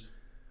is,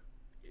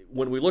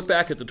 when we look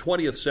back at the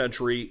 20th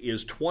century,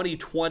 is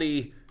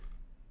 2020,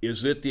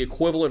 is it the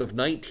equivalent of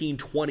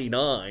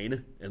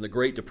 1929 and the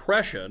Great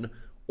Depression,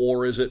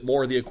 or is it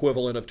more the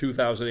equivalent of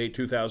 2008,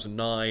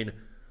 2009,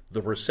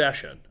 the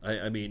recession?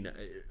 I mean,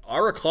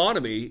 our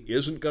economy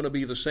isn't going to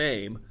be the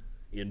same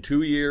in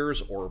 2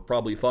 years, or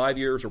probably 5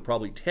 years, or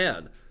probably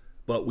 10,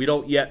 but we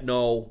don't yet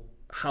know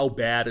how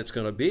bad it's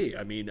going to be.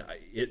 I mean,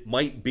 it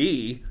might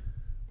be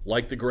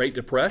like the Great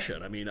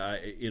Depression. I mean,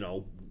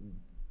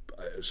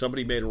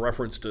 somebody made a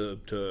reference to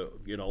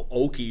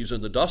Okies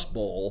in the Dust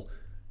Bowl,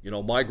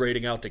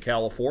 migrating out to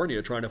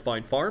California trying to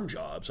find farm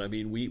jobs. I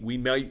mean, we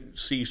might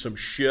see some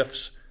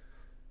shifts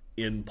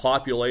in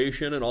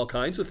population and all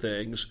kinds of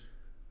things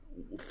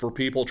for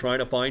people trying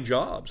to find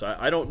jobs.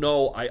 I don't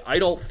know. I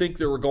don't think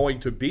there are going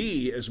to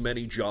be as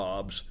many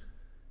jobs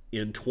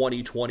in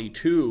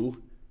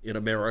 2022 in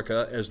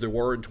America as there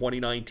were in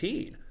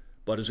 2019.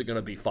 But is it going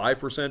to be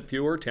 5%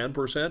 fewer,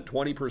 10%,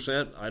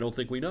 20%? I don't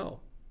think we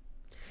know.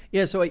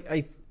 Yeah, so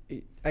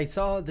I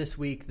saw this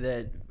week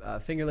that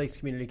Finger Lakes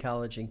Community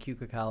College and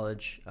Keuka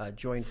College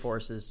joined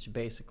forces to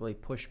basically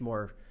push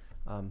more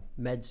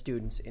med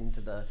students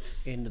into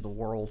the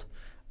world,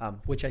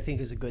 which I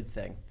think is a good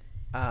thing.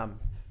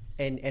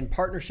 And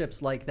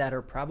partnerships like that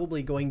are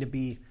probably going to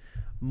be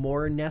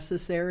more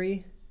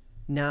necessary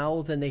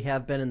now than they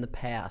have been in the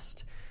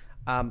past.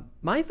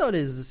 My thought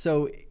is,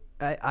 so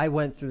I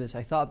went through this.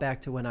 I thought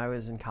back to when I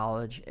was in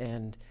college,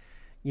 and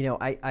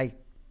I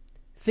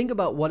think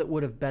about what it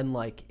would have been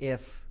like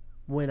if,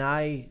 when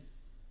I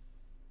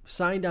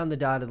signed on the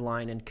dotted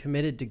line and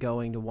committed to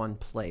going to one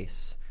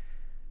place,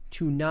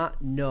 to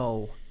not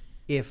know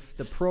if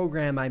the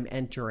program I'm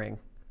entering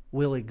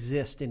will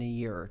exist in a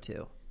year or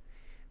two.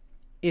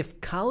 If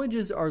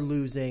colleges are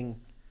losing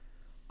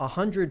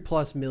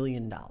 $100+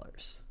 million,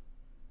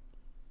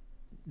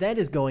 that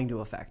is going to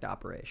affect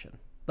operation.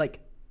 Like,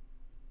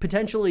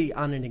 potentially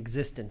on an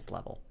existence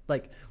level.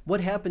 Like,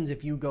 what happens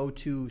if you go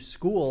to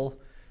school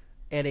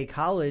at a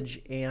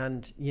college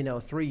and,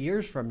 3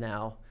 years from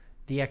now,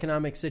 the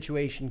economic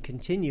situation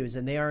continues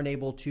and they aren't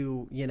able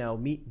to,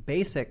 meet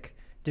basic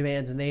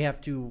demands and they have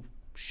to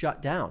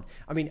shut down?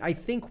 I mean, I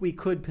think we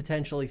could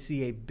potentially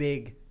see a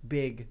big,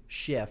 big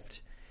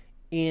shift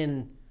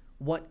in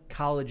what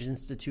college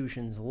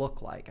institutions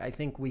look like. I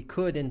think we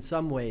could, in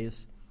some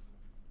ways,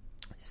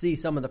 see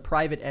some of the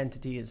private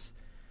entities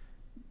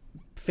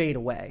fade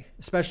away,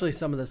 especially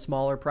some of the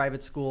smaller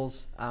private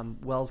schools.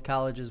 Wells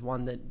College is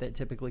one that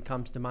typically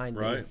comes to mind.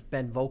 Right. They've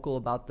been vocal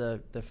about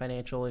the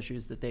financial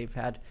issues that they've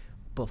had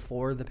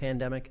before the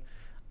pandemic.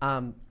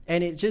 And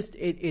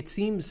it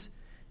seems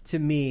to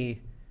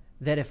me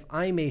that if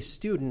I'm a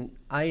student,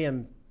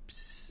 I'm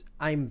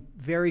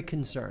very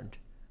concerned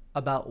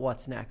about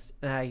what's next.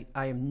 And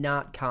I am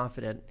not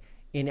confident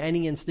in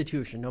any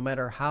institution, no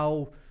matter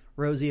how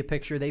rosy a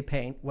picture they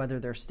paint, whether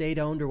they're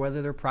state-owned or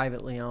whether they're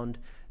privately owned,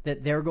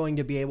 that they're going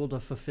to be able to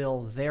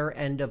fulfill their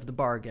end of the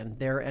bargain,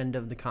 their end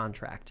of the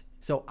contract.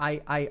 So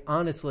I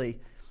honestly,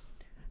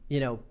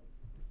 and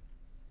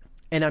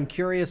I'm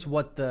curious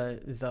what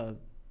the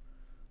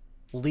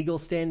legal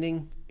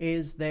standing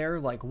is there,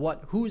 like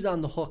who's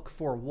on the hook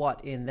for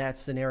what in that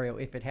scenario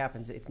if it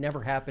happens. It's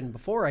never happened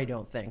before, I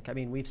don't think. I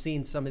mean, we've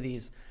seen some of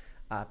these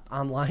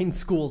online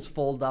schools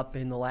fold up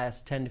in the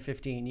last 10 to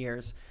 15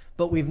 years,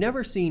 but we've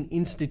never seen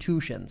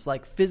institutions,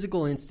 like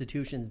physical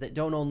institutions that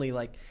don't only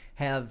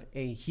have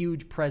a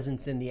huge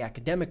presence in the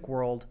academic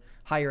world,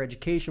 higher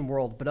education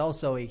world, but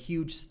also a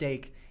huge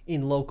stake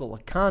in local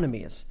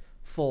economies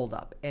fold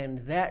up.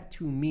 And that,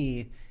 to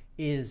me,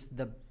 is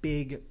the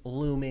big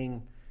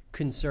looming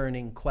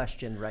concerning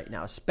question right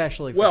now,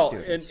 especially for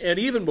students. And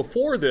even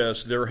before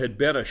this, there had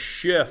been a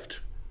shift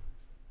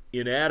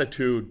in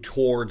attitude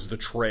towards the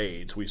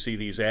trades. We see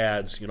these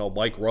ads,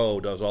 Mike Rowe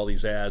does all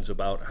these ads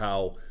about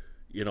how,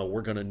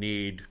 we're going to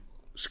need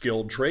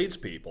skilled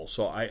tradespeople.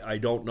 So I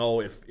don't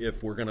know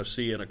if we're going to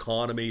see an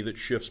economy that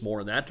shifts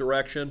more in that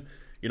direction.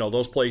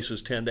 Those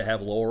places tend to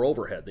have lower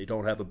overhead. They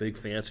don't have a big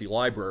fancy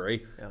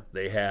library. Yeah.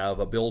 They have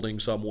a building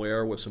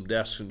somewhere with some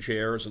desks and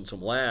chairs and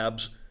some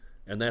labs,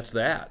 and that's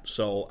that.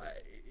 So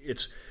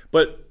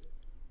but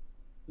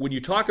when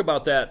you talk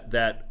about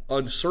that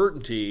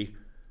uncertainty,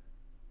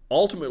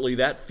 ultimately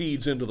that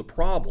feeds into the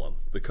problem,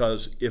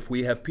 because if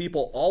we have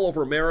people all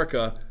over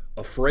America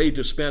afraid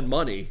to spend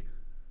money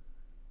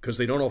because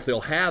they don't know if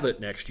they'll have it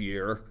next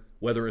year,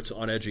 whether it's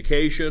on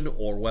education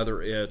or whether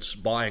it's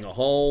buying a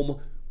home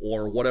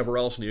or whatever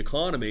else in the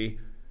economy,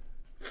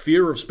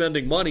 fear of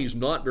spending money is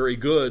not very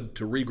good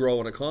to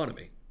regrow an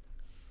economy.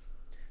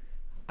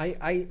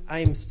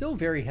 I'm still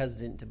very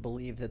hesitant to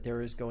believe that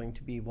there is going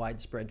to be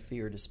widespread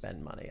fear to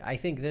spend money. I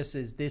think this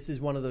is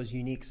one of those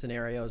unique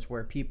scenarios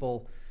where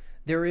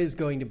there is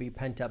going to be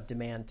pent-up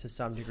demand to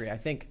some degree. I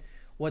think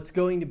what's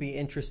going to be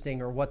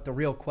interesting, or what the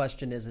real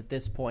question is at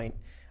this point,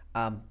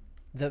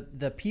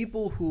 the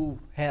people who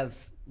have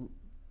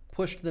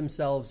pushed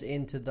themselves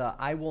into the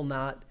I will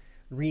not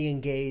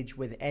re-engage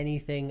with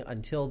anything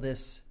until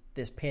this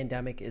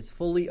pandemic is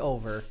fully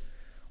over,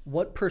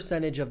 what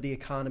percentage of the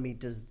economy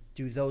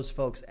do those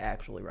folks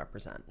actually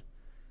represent?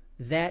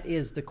 That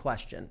is the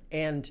question.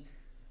 And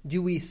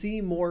do we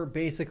see more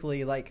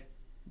basically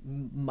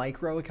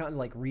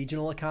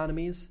regional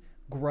economies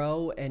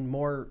grow, and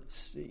more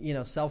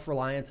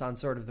self-reliance on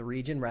sort of the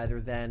region rather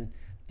than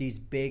these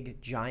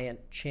big giant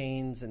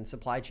chains and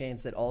supply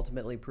chains that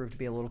ultimately prove to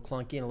be a little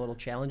clunky and a little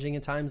challenging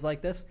in times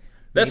like this?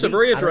 That's a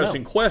very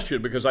interesting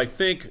question, because I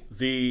think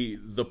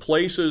the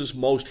places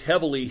most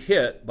heavily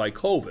hit by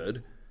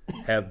COVID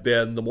have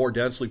been the more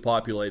densely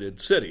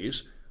populated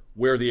cities,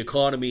 where the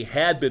economy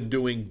had been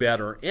doing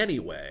better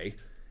anyway.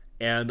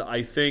 And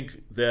I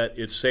think that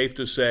it's safe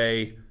to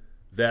say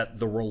that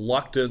the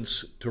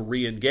reluctance to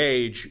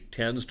re-engage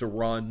tends to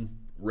run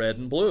red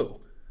and blue.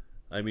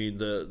 I mean,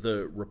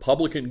 the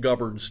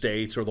Republican-governed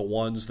states are the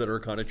ones that are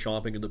kind of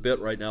chomping in the bit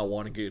right now,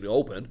 wanting to get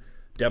open.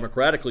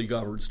 Democratically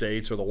governed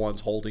states are the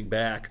ones holding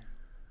back.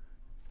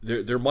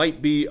 There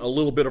might be a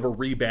little bit of a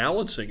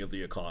rebalancing of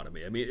the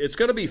economy. I mean, it's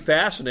going to be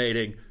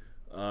fascinating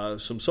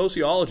some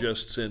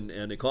sociologists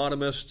and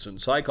economists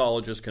and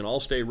psychologists can all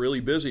stay really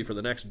busy for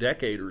the next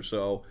decade or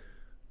so,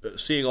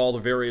 seeing all the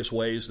various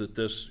ways that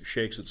this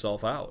shakes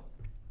itself out.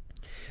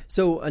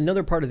 So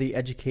another part of the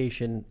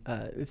education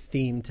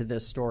theme to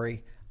this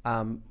story,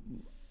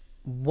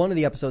 one of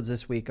the episodes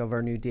this week of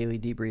our new Daily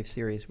Debrief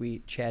series, we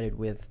chatted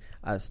with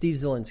Steve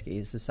Zielinski.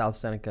 He's the South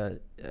Seneca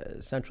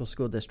Central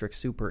School District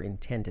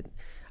Superintendent.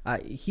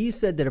 He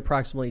said that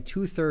approximately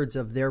 2/3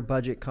 of their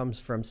budget comes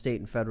from state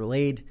and federal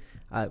aid,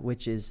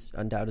 which is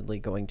undoubtedly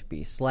going to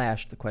be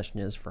slashed. The question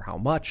is for how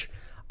much.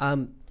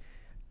 I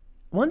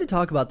wanted to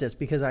talk about this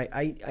because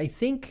I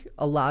think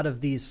a lot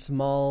of these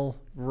small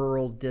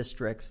rural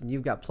districts, and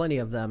you've got plenty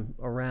of them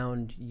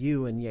around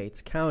you in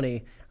Yates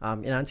County,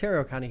 and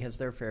Ontario County has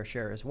their fair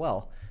share as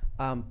well,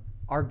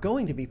 are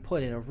going to be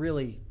put in a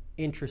really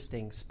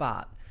interesting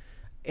spot.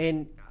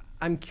 And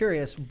I'm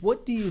curious,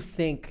 what do you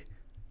think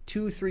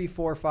 2, 3,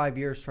 4, 5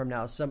 years from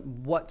now,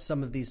 what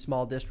some of these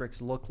small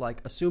districts look like,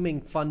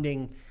 assuming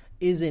funding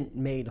isn't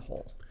made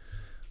whole?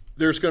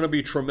 There's going to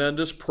be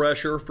tremendous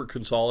pressure for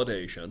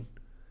consolidation.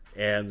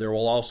 And there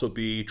will also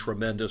be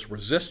tremendous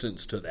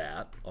resistance to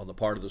that on the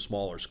part of the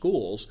smaller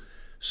schools.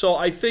 So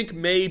I think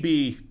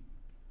maybe,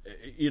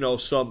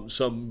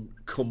 some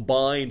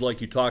combined, like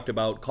you talked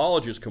about,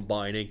 colleges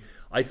combining.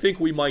 I think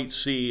we might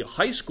see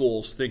high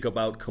schools think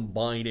about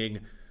combining.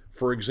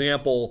 For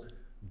example,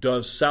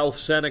 does South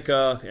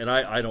Seneca, and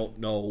I don't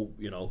know,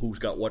 who's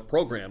got what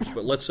programs,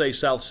 but let's say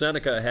South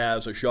Seneca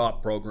has a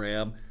shop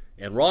program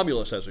and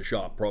Romulus has a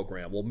shop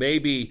program. Well,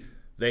 maybe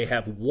they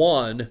have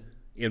one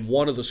in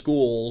one of the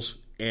schools,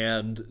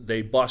 and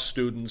they bus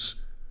students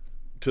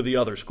to the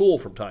other school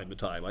from time to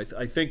time.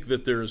 I think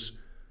that there's,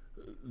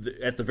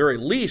 at the very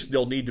least,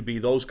 there'll need to be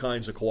those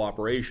kinds of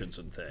cooperations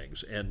and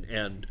things.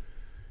 And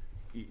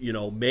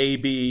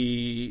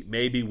maybe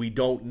we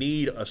don't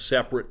need a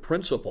separate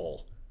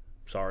principal.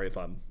 Sorry if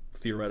I'm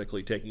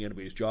theoretically taking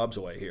anybody's jobs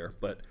away here,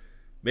 but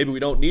maybe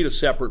we don't need a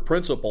separate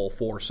principal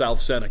for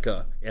South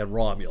Seneca and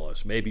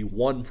Romulus. Maybe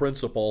one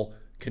principal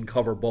can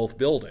cover both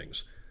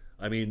buildings.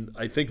 I mean,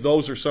 I think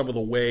those are some of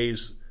the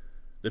ways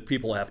that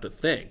people have to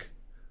think,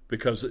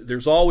 because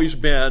there's always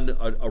been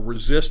a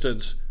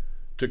resistance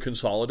to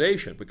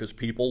consolidation because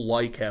people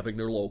like having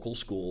their local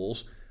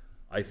schools.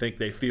 I think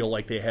they feel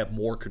like they have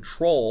more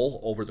control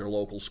over their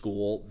local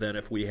school than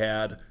if we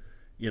had,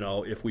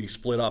 if we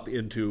split up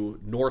into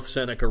North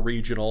Seneca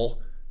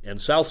Regional and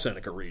South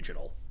Seneca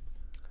Regional.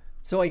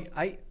 So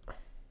I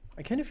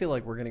kind of feel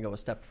like we're going to go a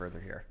step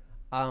further here.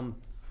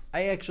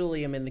 I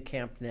actually am in the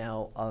camp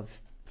now of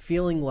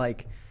feeling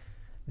like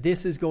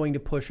this is going to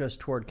push us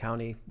toward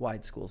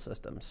county-wide school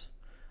systems.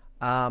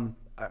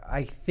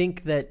 I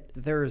think that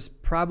there's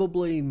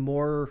probably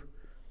more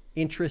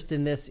interest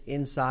in this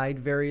inside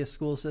various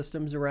school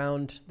systems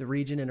around the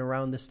region and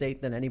around the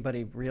state than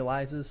anybody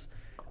realizes.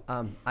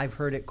 I've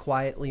heard it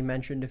quietly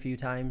mentioned a few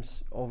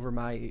times over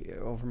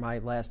my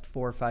last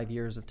 4 or 5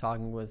 years of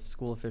talking with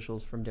school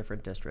officials from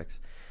different districts.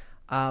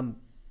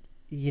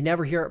 You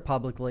never hear it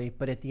publicly,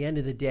 but at the end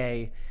of the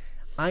day,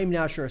 I'm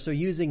not sure. So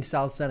using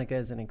South Seneca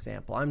as an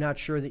example, I'm not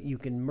sure that you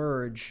can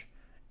merge,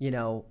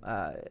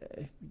 a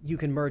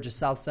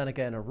South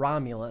Seneca and a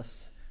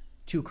Romulus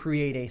to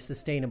create a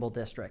sustainable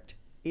district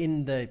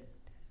in the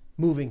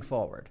moving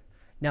forward.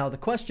 Now the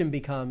question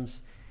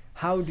becomes,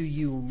 how do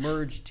you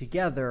merge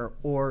together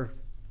or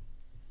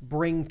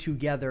bring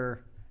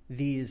together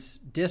these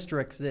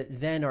districts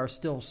that then are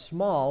still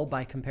small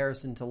by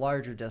comparison to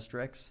larger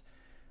districts,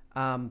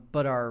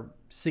 but are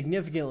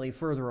significantly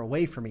further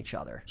away from each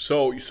other?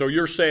 So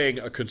you're saying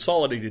a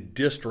consolidated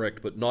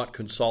district, but not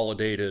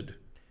consolidated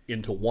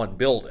into one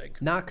building.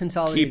 Not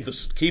consolidated.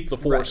 Keep the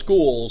four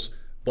schools,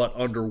 but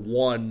under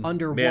one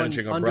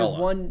managing umbrella.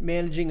 Under one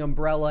managing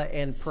umbrella,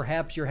 and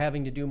perhaps you're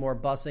having to do more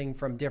busing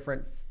from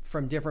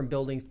different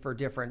buildings for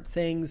different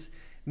things.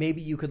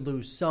 Maybe you could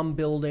lose some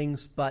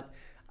buildings, but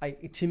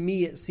to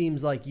me it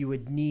seems like you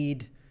would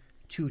need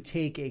to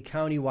take a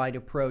countywide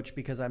approach,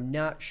 because I'm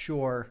not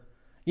sure.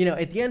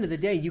 At the end of the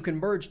day, you can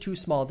merge two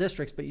small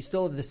districts, but you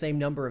still have the same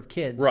number of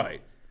kids.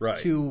 Right.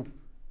 To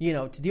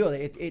deal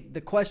with it.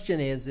 The question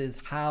is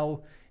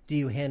how do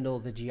you handle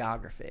the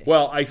geography?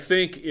 Well, I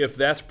think if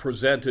that's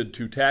presented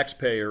to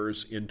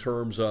taxpayers in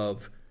terms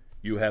of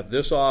you have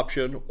this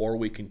option, or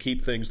we can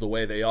keep things the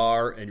way they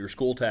are, and your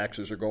school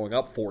taxes are going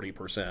up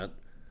 40%,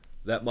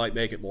 that might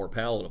make it more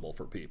palatable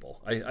for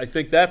people. I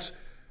think that's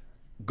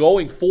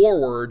going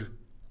forward.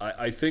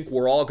 I think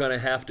we're all going to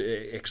have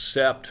to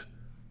accept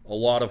a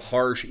lot of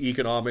harsh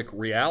economic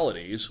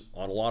realities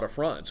on a lot of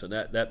fronts, and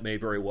that may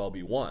very well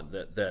be one.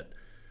 That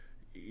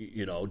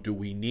do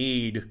we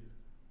need?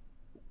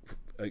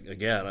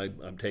 Again,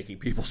 I'm taking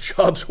people's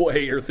jobs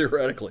away here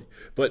theoretically,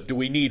 but do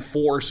we need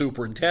 4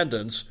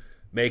 superintendents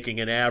making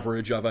an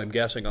average of, I'm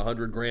guessing,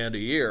 $100,000 a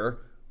year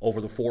over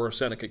the 4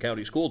 Seneca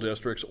County school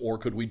districts, or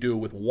could we do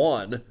with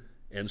one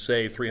and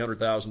save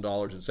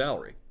 $300,000 in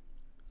salary?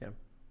 Yeah,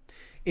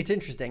 it's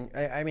interesting.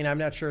 I mean, I'm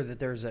not sure that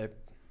there's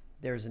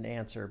an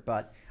answer,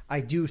 but I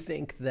do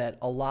think that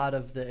a lot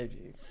of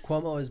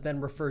Cuomo has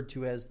been referred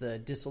to as the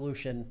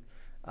dissolution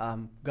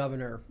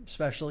governor,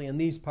 especially in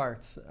these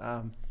parts,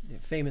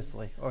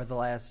 famously over the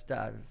last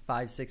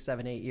 5, 6,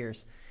 7, 8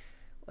 years.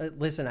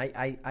 Listen,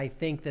 I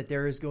think that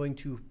there is going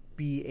to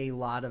be a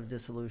lot of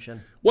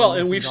dissolution. Well,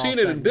 and we've seen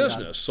it in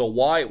business. So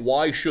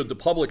why should the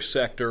public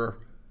sector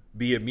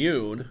be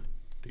immune,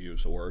 to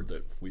use a word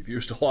that we've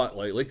used a lot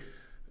lately?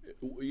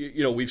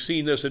 We've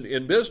seen this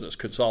in business,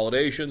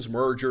 consolidations,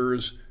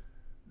 mergers,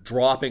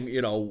 dropping.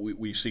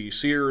 We see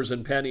Sears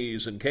and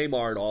Penny's and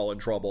Kmart all in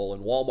trouble,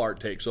 and Walmart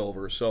takes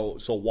over. So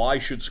why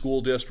should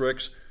school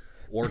districts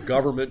or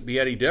government be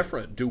any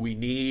different? Do we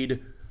need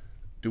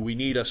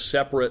a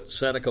separate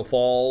Seneca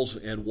Falls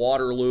and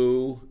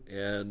Waterloo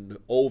and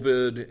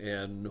Ovid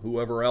and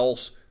whoever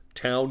else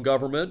town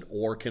government,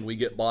 or can we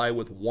get by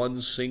with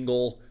one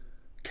single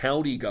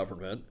county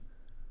government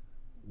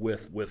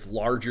with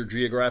larger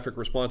geographic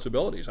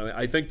responsibilities?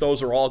 I think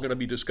those are all going to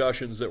be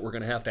discussions that we're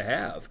going to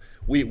have.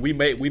 We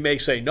may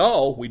say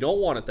no, we don't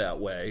want it that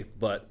way,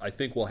 but I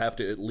think we'll have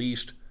to at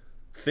least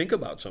think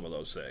about some of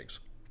those things.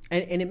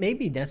 And it may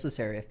be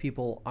necessary if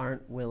people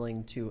aren't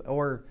willing to,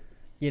 or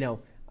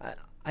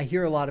I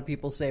hear a lot of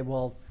people say,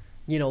 well,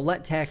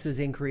 let taxes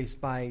increase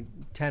by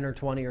 10 or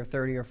 20 or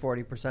 30 or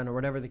 40% or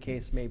whatever the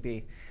case may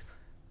be.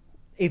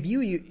 If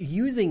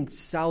using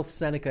South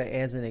Seneca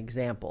as an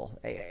example,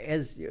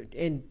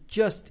 in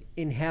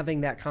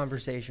having that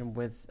conversation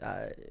with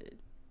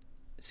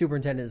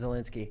Superintendent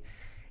Zielinski,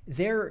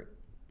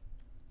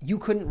 you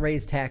couldn't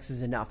raise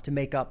taxes enough to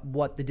make up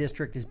what the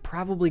district is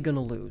probably going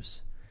to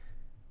lose.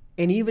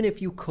 And even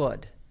if you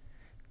could,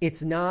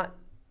 it's not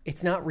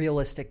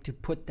realistic to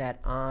put that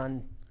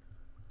on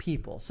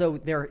people. So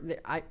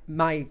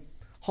my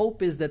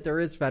hope is that there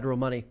is federal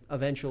money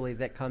eventually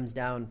that comes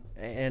down.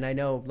 And I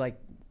know, like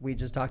we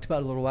just talked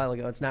about a little while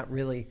ago, it's not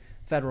really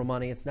federal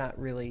money. It's not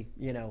really,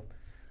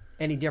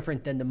 any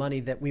different than the money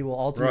that we will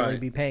ultimately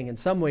be paying in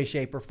some way,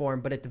 shape, or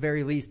form. But at the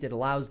very least, it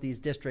allows these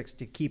districts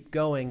to keep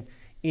going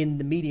in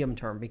the medium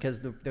term,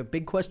 because the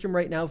big question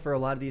right now for a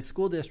lot of these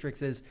school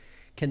districts is,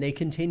 can they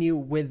continue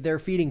with their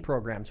feeding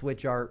programs,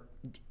 which are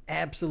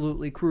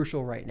absolutely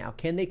crucial right now?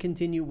 Can they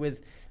continue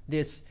with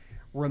this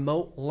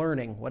remote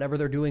learning, whatever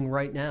they're doing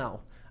right now?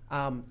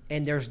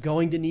 And there's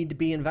going to need to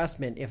be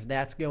investment if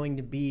that's going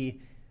to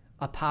be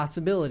a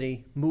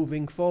possibility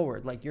moving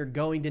forward. Like, you're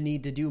going to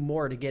need to do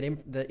more to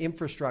get the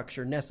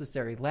infrastructure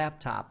necessary,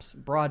 laptops,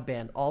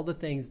 broadband, all the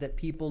things that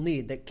people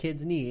need, that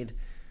kids need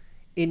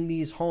in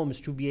these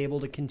homes to be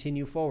able to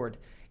continue forward.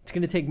 It's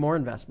going to take more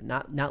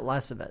investment, not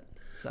less of it.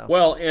 So.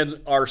 Well,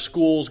 and are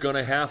schools going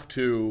to have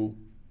to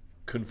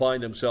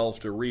confine themselves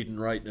to reading,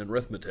 writing, and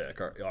arithmetic?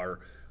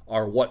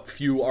 Are what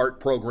few art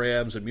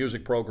programs and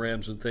music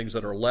programs and things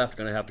that are left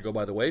going to have to go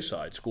by the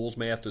wayside? Schools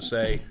may have to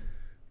say,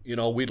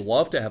 we'd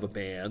love to have a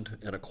band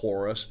and a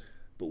chorus,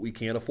 but we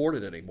can't afford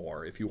it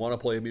anymore. If you want to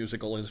play a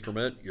musical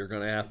instrument, you're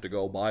going to have to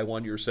go buy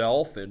one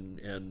yourself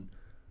and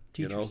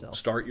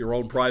start your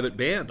own private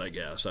band, I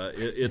guess.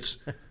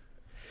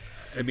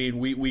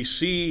 We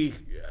see,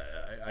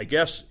 I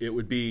guess it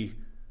would be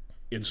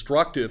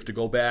instructive to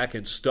go back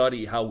and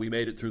study how we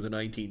made it through the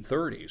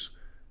 1930s.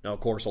 Now, of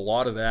course, a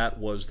lot of that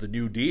was the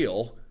New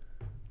Deal,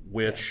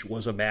 which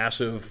was a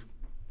massive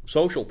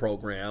social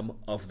program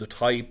of the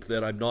type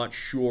that I'm not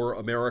sure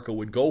America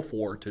would go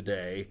for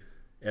today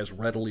as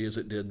readily as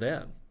it did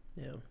then.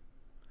 Yeah.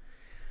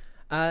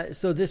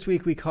 So this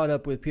week we caught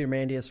up with Peter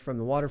Mandius from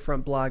the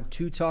Waterfront blog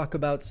to talk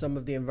about some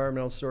of the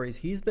environmental stories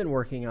he's been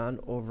working on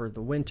over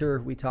the winter.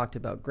 We talked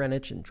about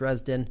Greenwich and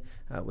Dresden,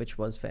 which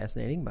was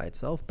fascinating by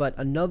itself. But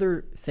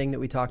another thing that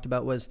we talked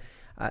about was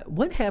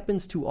what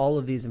happens to all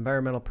of these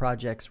environmental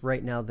projects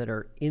right now that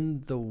are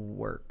in the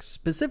works?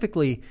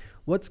 Specifically,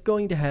 what's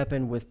going to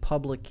happen with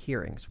public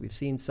hearings? We've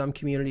seen some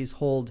communities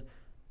hold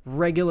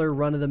regular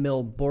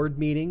run-of-the-mill board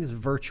meetings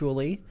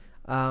virtually.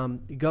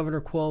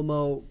 Governor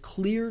Cuomo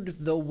cleared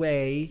the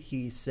way,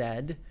 he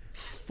said,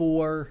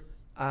 for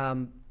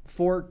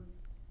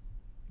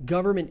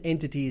government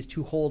entities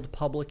to hold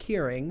public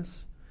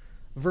hearings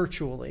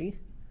virtually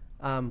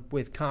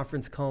with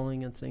conference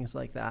calling and things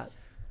like that.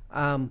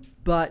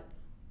 But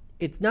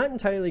it's not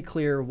entirely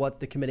clear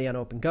what the Committee on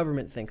Open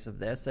Government thinks of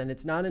this, and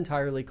it's not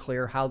entirely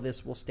clear how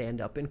this will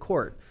stand up in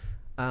court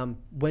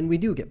when we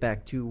do get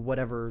back to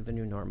whatever the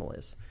new normal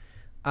is.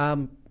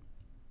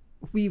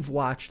 We've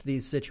watched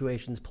these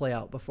situations play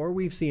out before.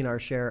 We've seen our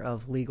share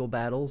of legal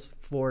battles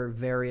for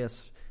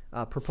various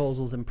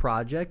proposals and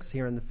projects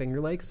here in the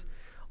Finger Lakes.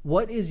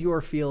 What is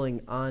your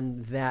feeling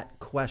on that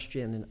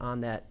question and on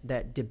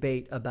that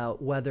debate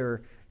about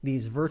whether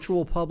these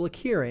virtual public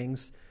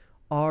hearings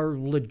are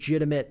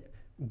legitimate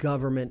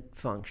government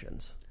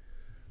functions?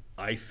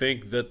 I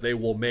think that they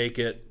will make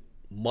it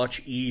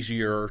much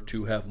easier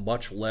to have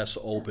much less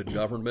open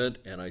government,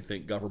 and I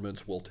think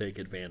governments will take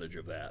advantage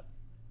of that.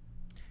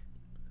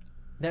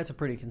 That's a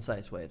pretty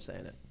concise way of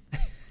saying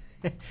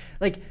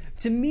it.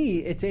 To me,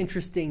 it's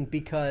interesting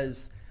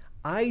because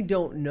I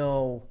don't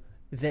know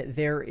that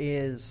there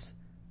is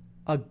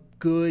a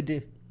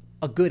good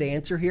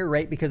answer here,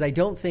 right? Because I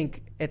don't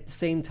think at the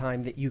same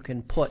time that you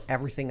can put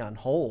everything on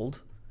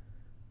hold.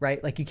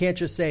 right? Like you can't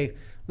just say,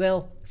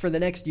 well, for the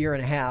next year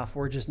and a half,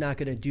 we're just not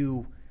going to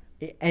do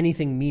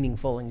anything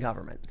meaningful in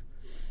government.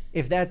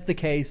 If that's the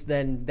case,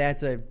 then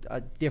that's a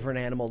different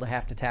animal to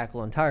have to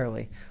tackle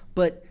entirely.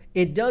 But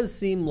it does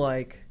seem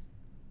like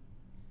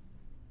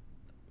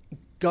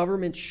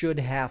government should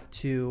have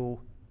to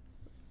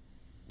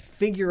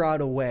figure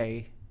out a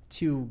way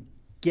to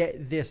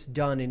get this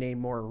done in a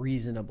more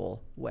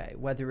reasonable way,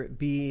 whether it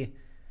be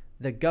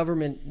the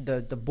government,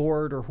 the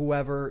board or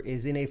whoever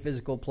is in a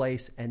physical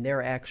place and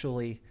they're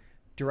actually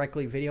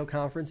directly video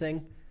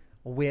conferencing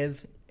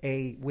with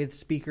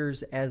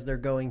speakers as they're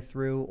going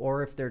through,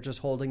 or if they're just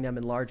holding them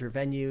in larger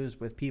venues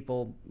with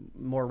people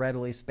more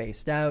readily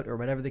spaced out or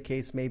whatever the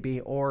case may be,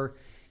 or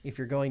if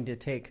you're going to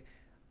take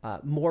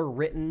more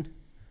written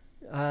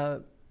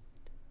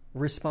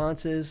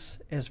responses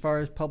as far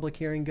as public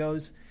hearing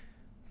goes.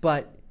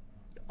 But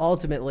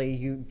ultimately,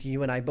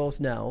 you and I both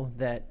know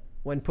that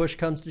when push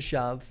comes to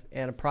shove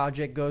and a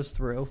project goes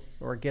through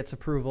or gets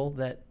approval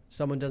that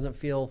someone doesn't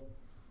feel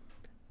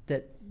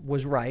that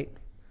was right,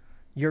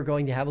 you're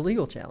going to have a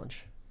legal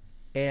challenge.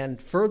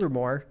 And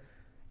furthermore,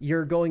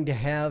 you're going to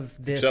have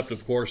this... Except,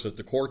 of course, that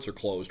the courts are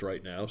closed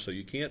right now, so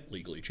you can't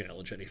legally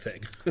challenge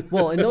anything.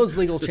 Well, and those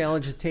legal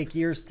challenges take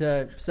years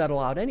to settle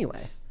out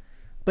anyway.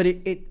 But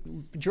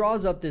it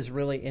draws up this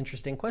really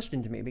interesting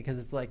question to me, because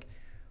it's like,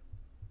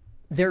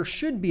 there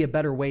should be a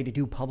better way to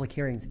do public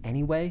hearings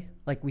anyway.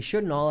 Like, we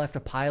shouldn't all have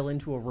to pile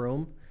into a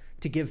room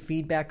to give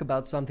feedback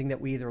about something that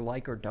we either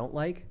like or don't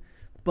like.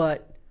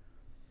 But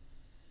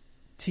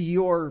to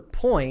your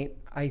point,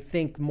 I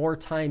think more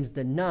times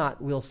than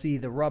not, we'll see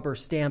the rubber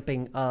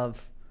stamping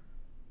of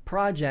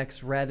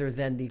projects rather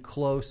than the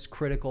close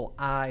critical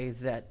eye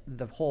that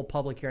the whole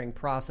public hearing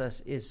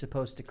process is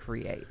supposed to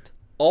create.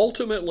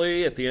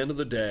 Ultimately, at the end of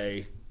the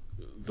day,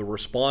 the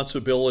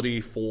responsibility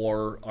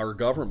for our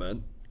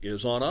government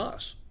is on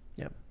us.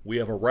 Yep. We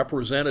have a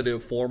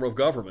representative form of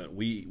government.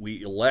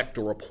 We elect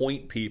or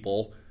appoint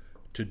people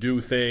to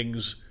do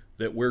things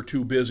that we're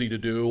too busy to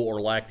do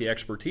or lack the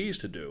expertise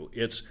to do.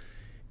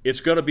 It's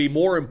going to be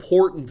more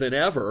important than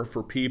ever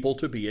for people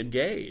to be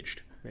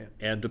engaged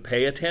and to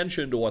pay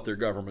attention to what their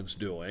government's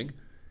doing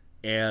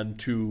and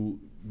to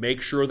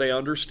make sure they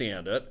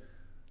understand it.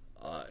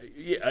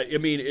 I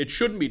mean, it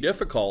shouldn't be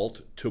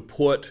difficult to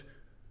put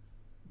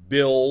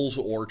bills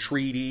or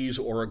treaties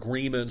or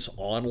agreements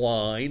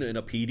online in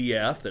a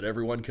PDF that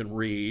everyone can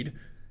read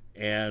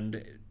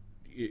and,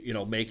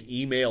 make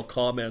email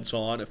comments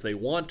on if they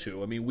want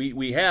to. I mean,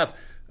 we have,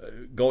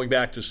 going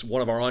back to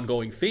one of our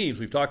ongoing themes,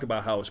 we've talked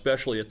about how,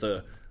 especially at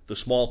the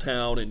small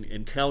town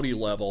and county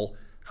level,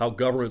 how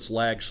governments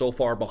lag so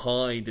far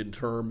behind in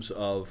terms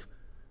of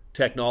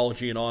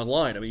technology and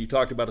online. I mean, you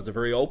talked about at the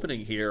very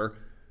opening here,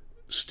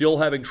 still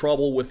having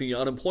trouble with the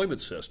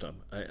unemployment system.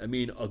 I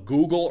mean, a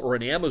Google or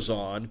an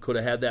Amazon could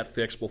have had that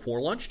fixed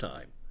before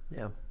lunchtime.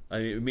 Yeah.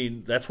 I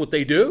mean, that's what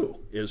they do,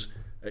 is,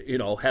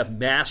 have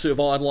massive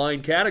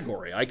online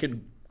category. I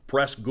can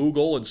press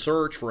Google and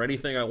search for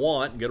anything I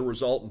want and get a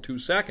result in 2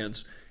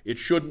 seconds. It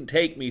shouldn't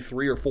take me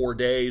 3 or 4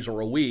 days or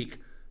a week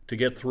to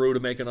get through to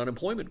make an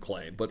unemployment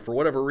claim. But for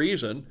whatever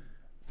reason,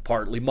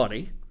 partly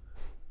money,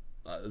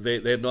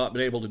 they have not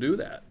been able to do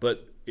that.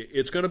 But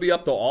it's going to be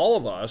up to all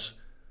of us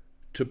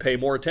to pay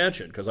more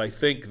attention, because I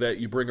think that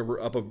you bring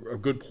up a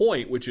good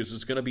point, which is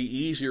it's going to be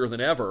easier than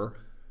ever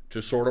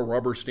to sort of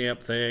rubber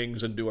stamp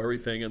things and do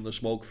everything in the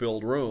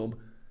smoke-filled room.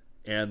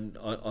 And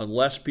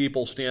unless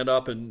people stand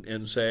up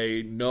and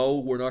say, no,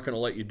 we're not going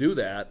to let you do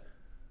that,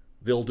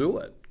 they'll do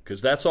it.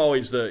 Because that's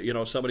always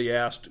somebody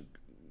asked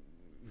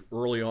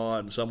early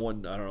on,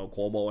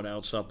 Cuomo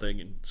announced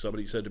something, and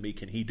somebody said to me,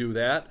 can he do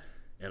that?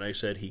 And I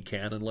said, he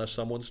can unless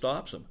someone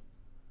stops him.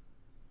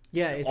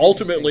 Yeah, it's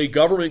ultimately,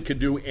 government can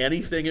do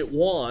anything it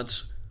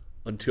wants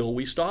until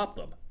we stop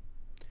them.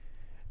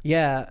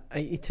 Yeah,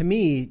 to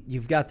me,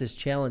 you've got this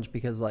challenge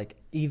because,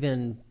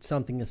 even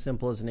something as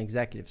simple as an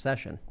executive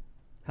session,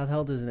 how the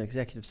hell does an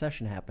executive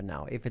session happen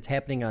now if it's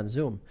happening on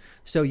Zoom?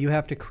 So you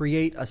have to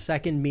create a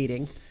second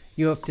meeting.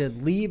 You have to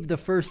leave the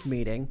first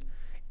meeting,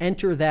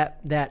 enter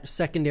that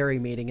secondary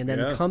meeting, and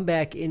then come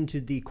back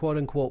into the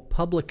quote-unquote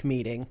public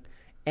meeting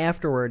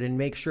afterward and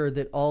make sure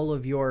that all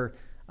of your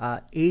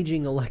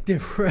aging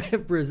elected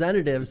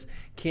representatives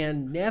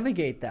can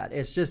navigate that.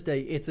 It's just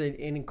it's an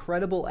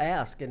incredible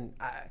ask. And,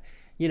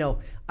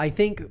 I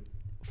think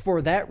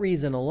for that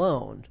reason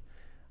alone,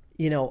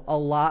 a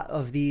lot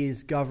of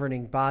these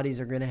governing bodies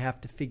are going to have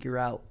to figure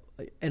out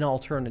an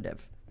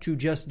alternative to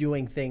just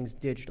doing things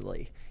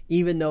digitally,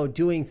 even though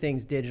doing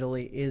things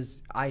digitally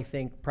is, I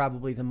think,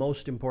 probably the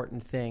most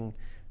important thing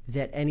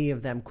that any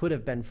of them could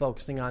have been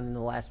focusing on in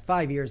the last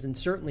 5 years, and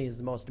certainly is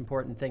the most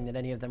important thing that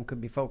any of them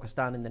could be focused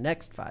on in the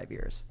next 5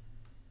 years.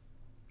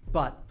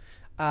 But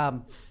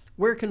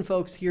where can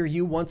folks hear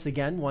you once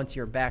again once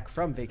you're back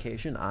from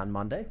vacation on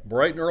Monday?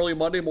 Bright and early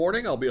Monday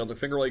morning, I'll be on the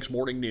Finger Lakes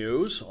Morning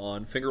News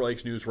on Finger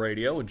Lakes News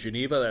Radio. In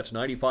Geneva, that's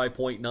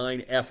 95.9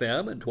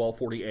 FM and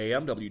 1240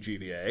 AM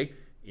WGVA.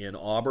 In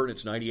Auburn,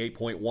 it's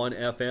 98.1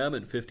 FM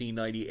and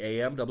 1590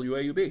 AM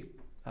WAUB.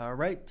 All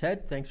right,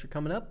 Ted, thanks for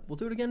coming up. We'll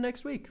do it again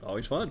next week.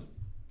 Always fun.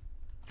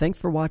 Thanks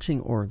for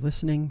watching or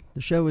listening.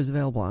 The show is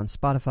available on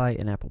Spotify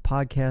and Apple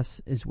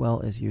Podcasts, as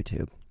well as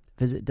YouTube.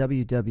 Visit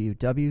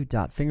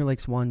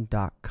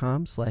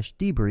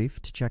www.fingerlakes1.com/debrief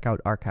to check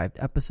out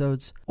archived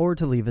episodes or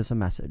to leave us a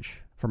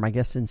message. For my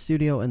guests in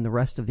studio and the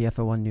rest of the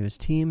FO1 News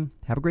team,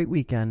 have a great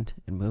weekend,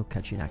 and we'll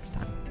catch you next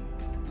time.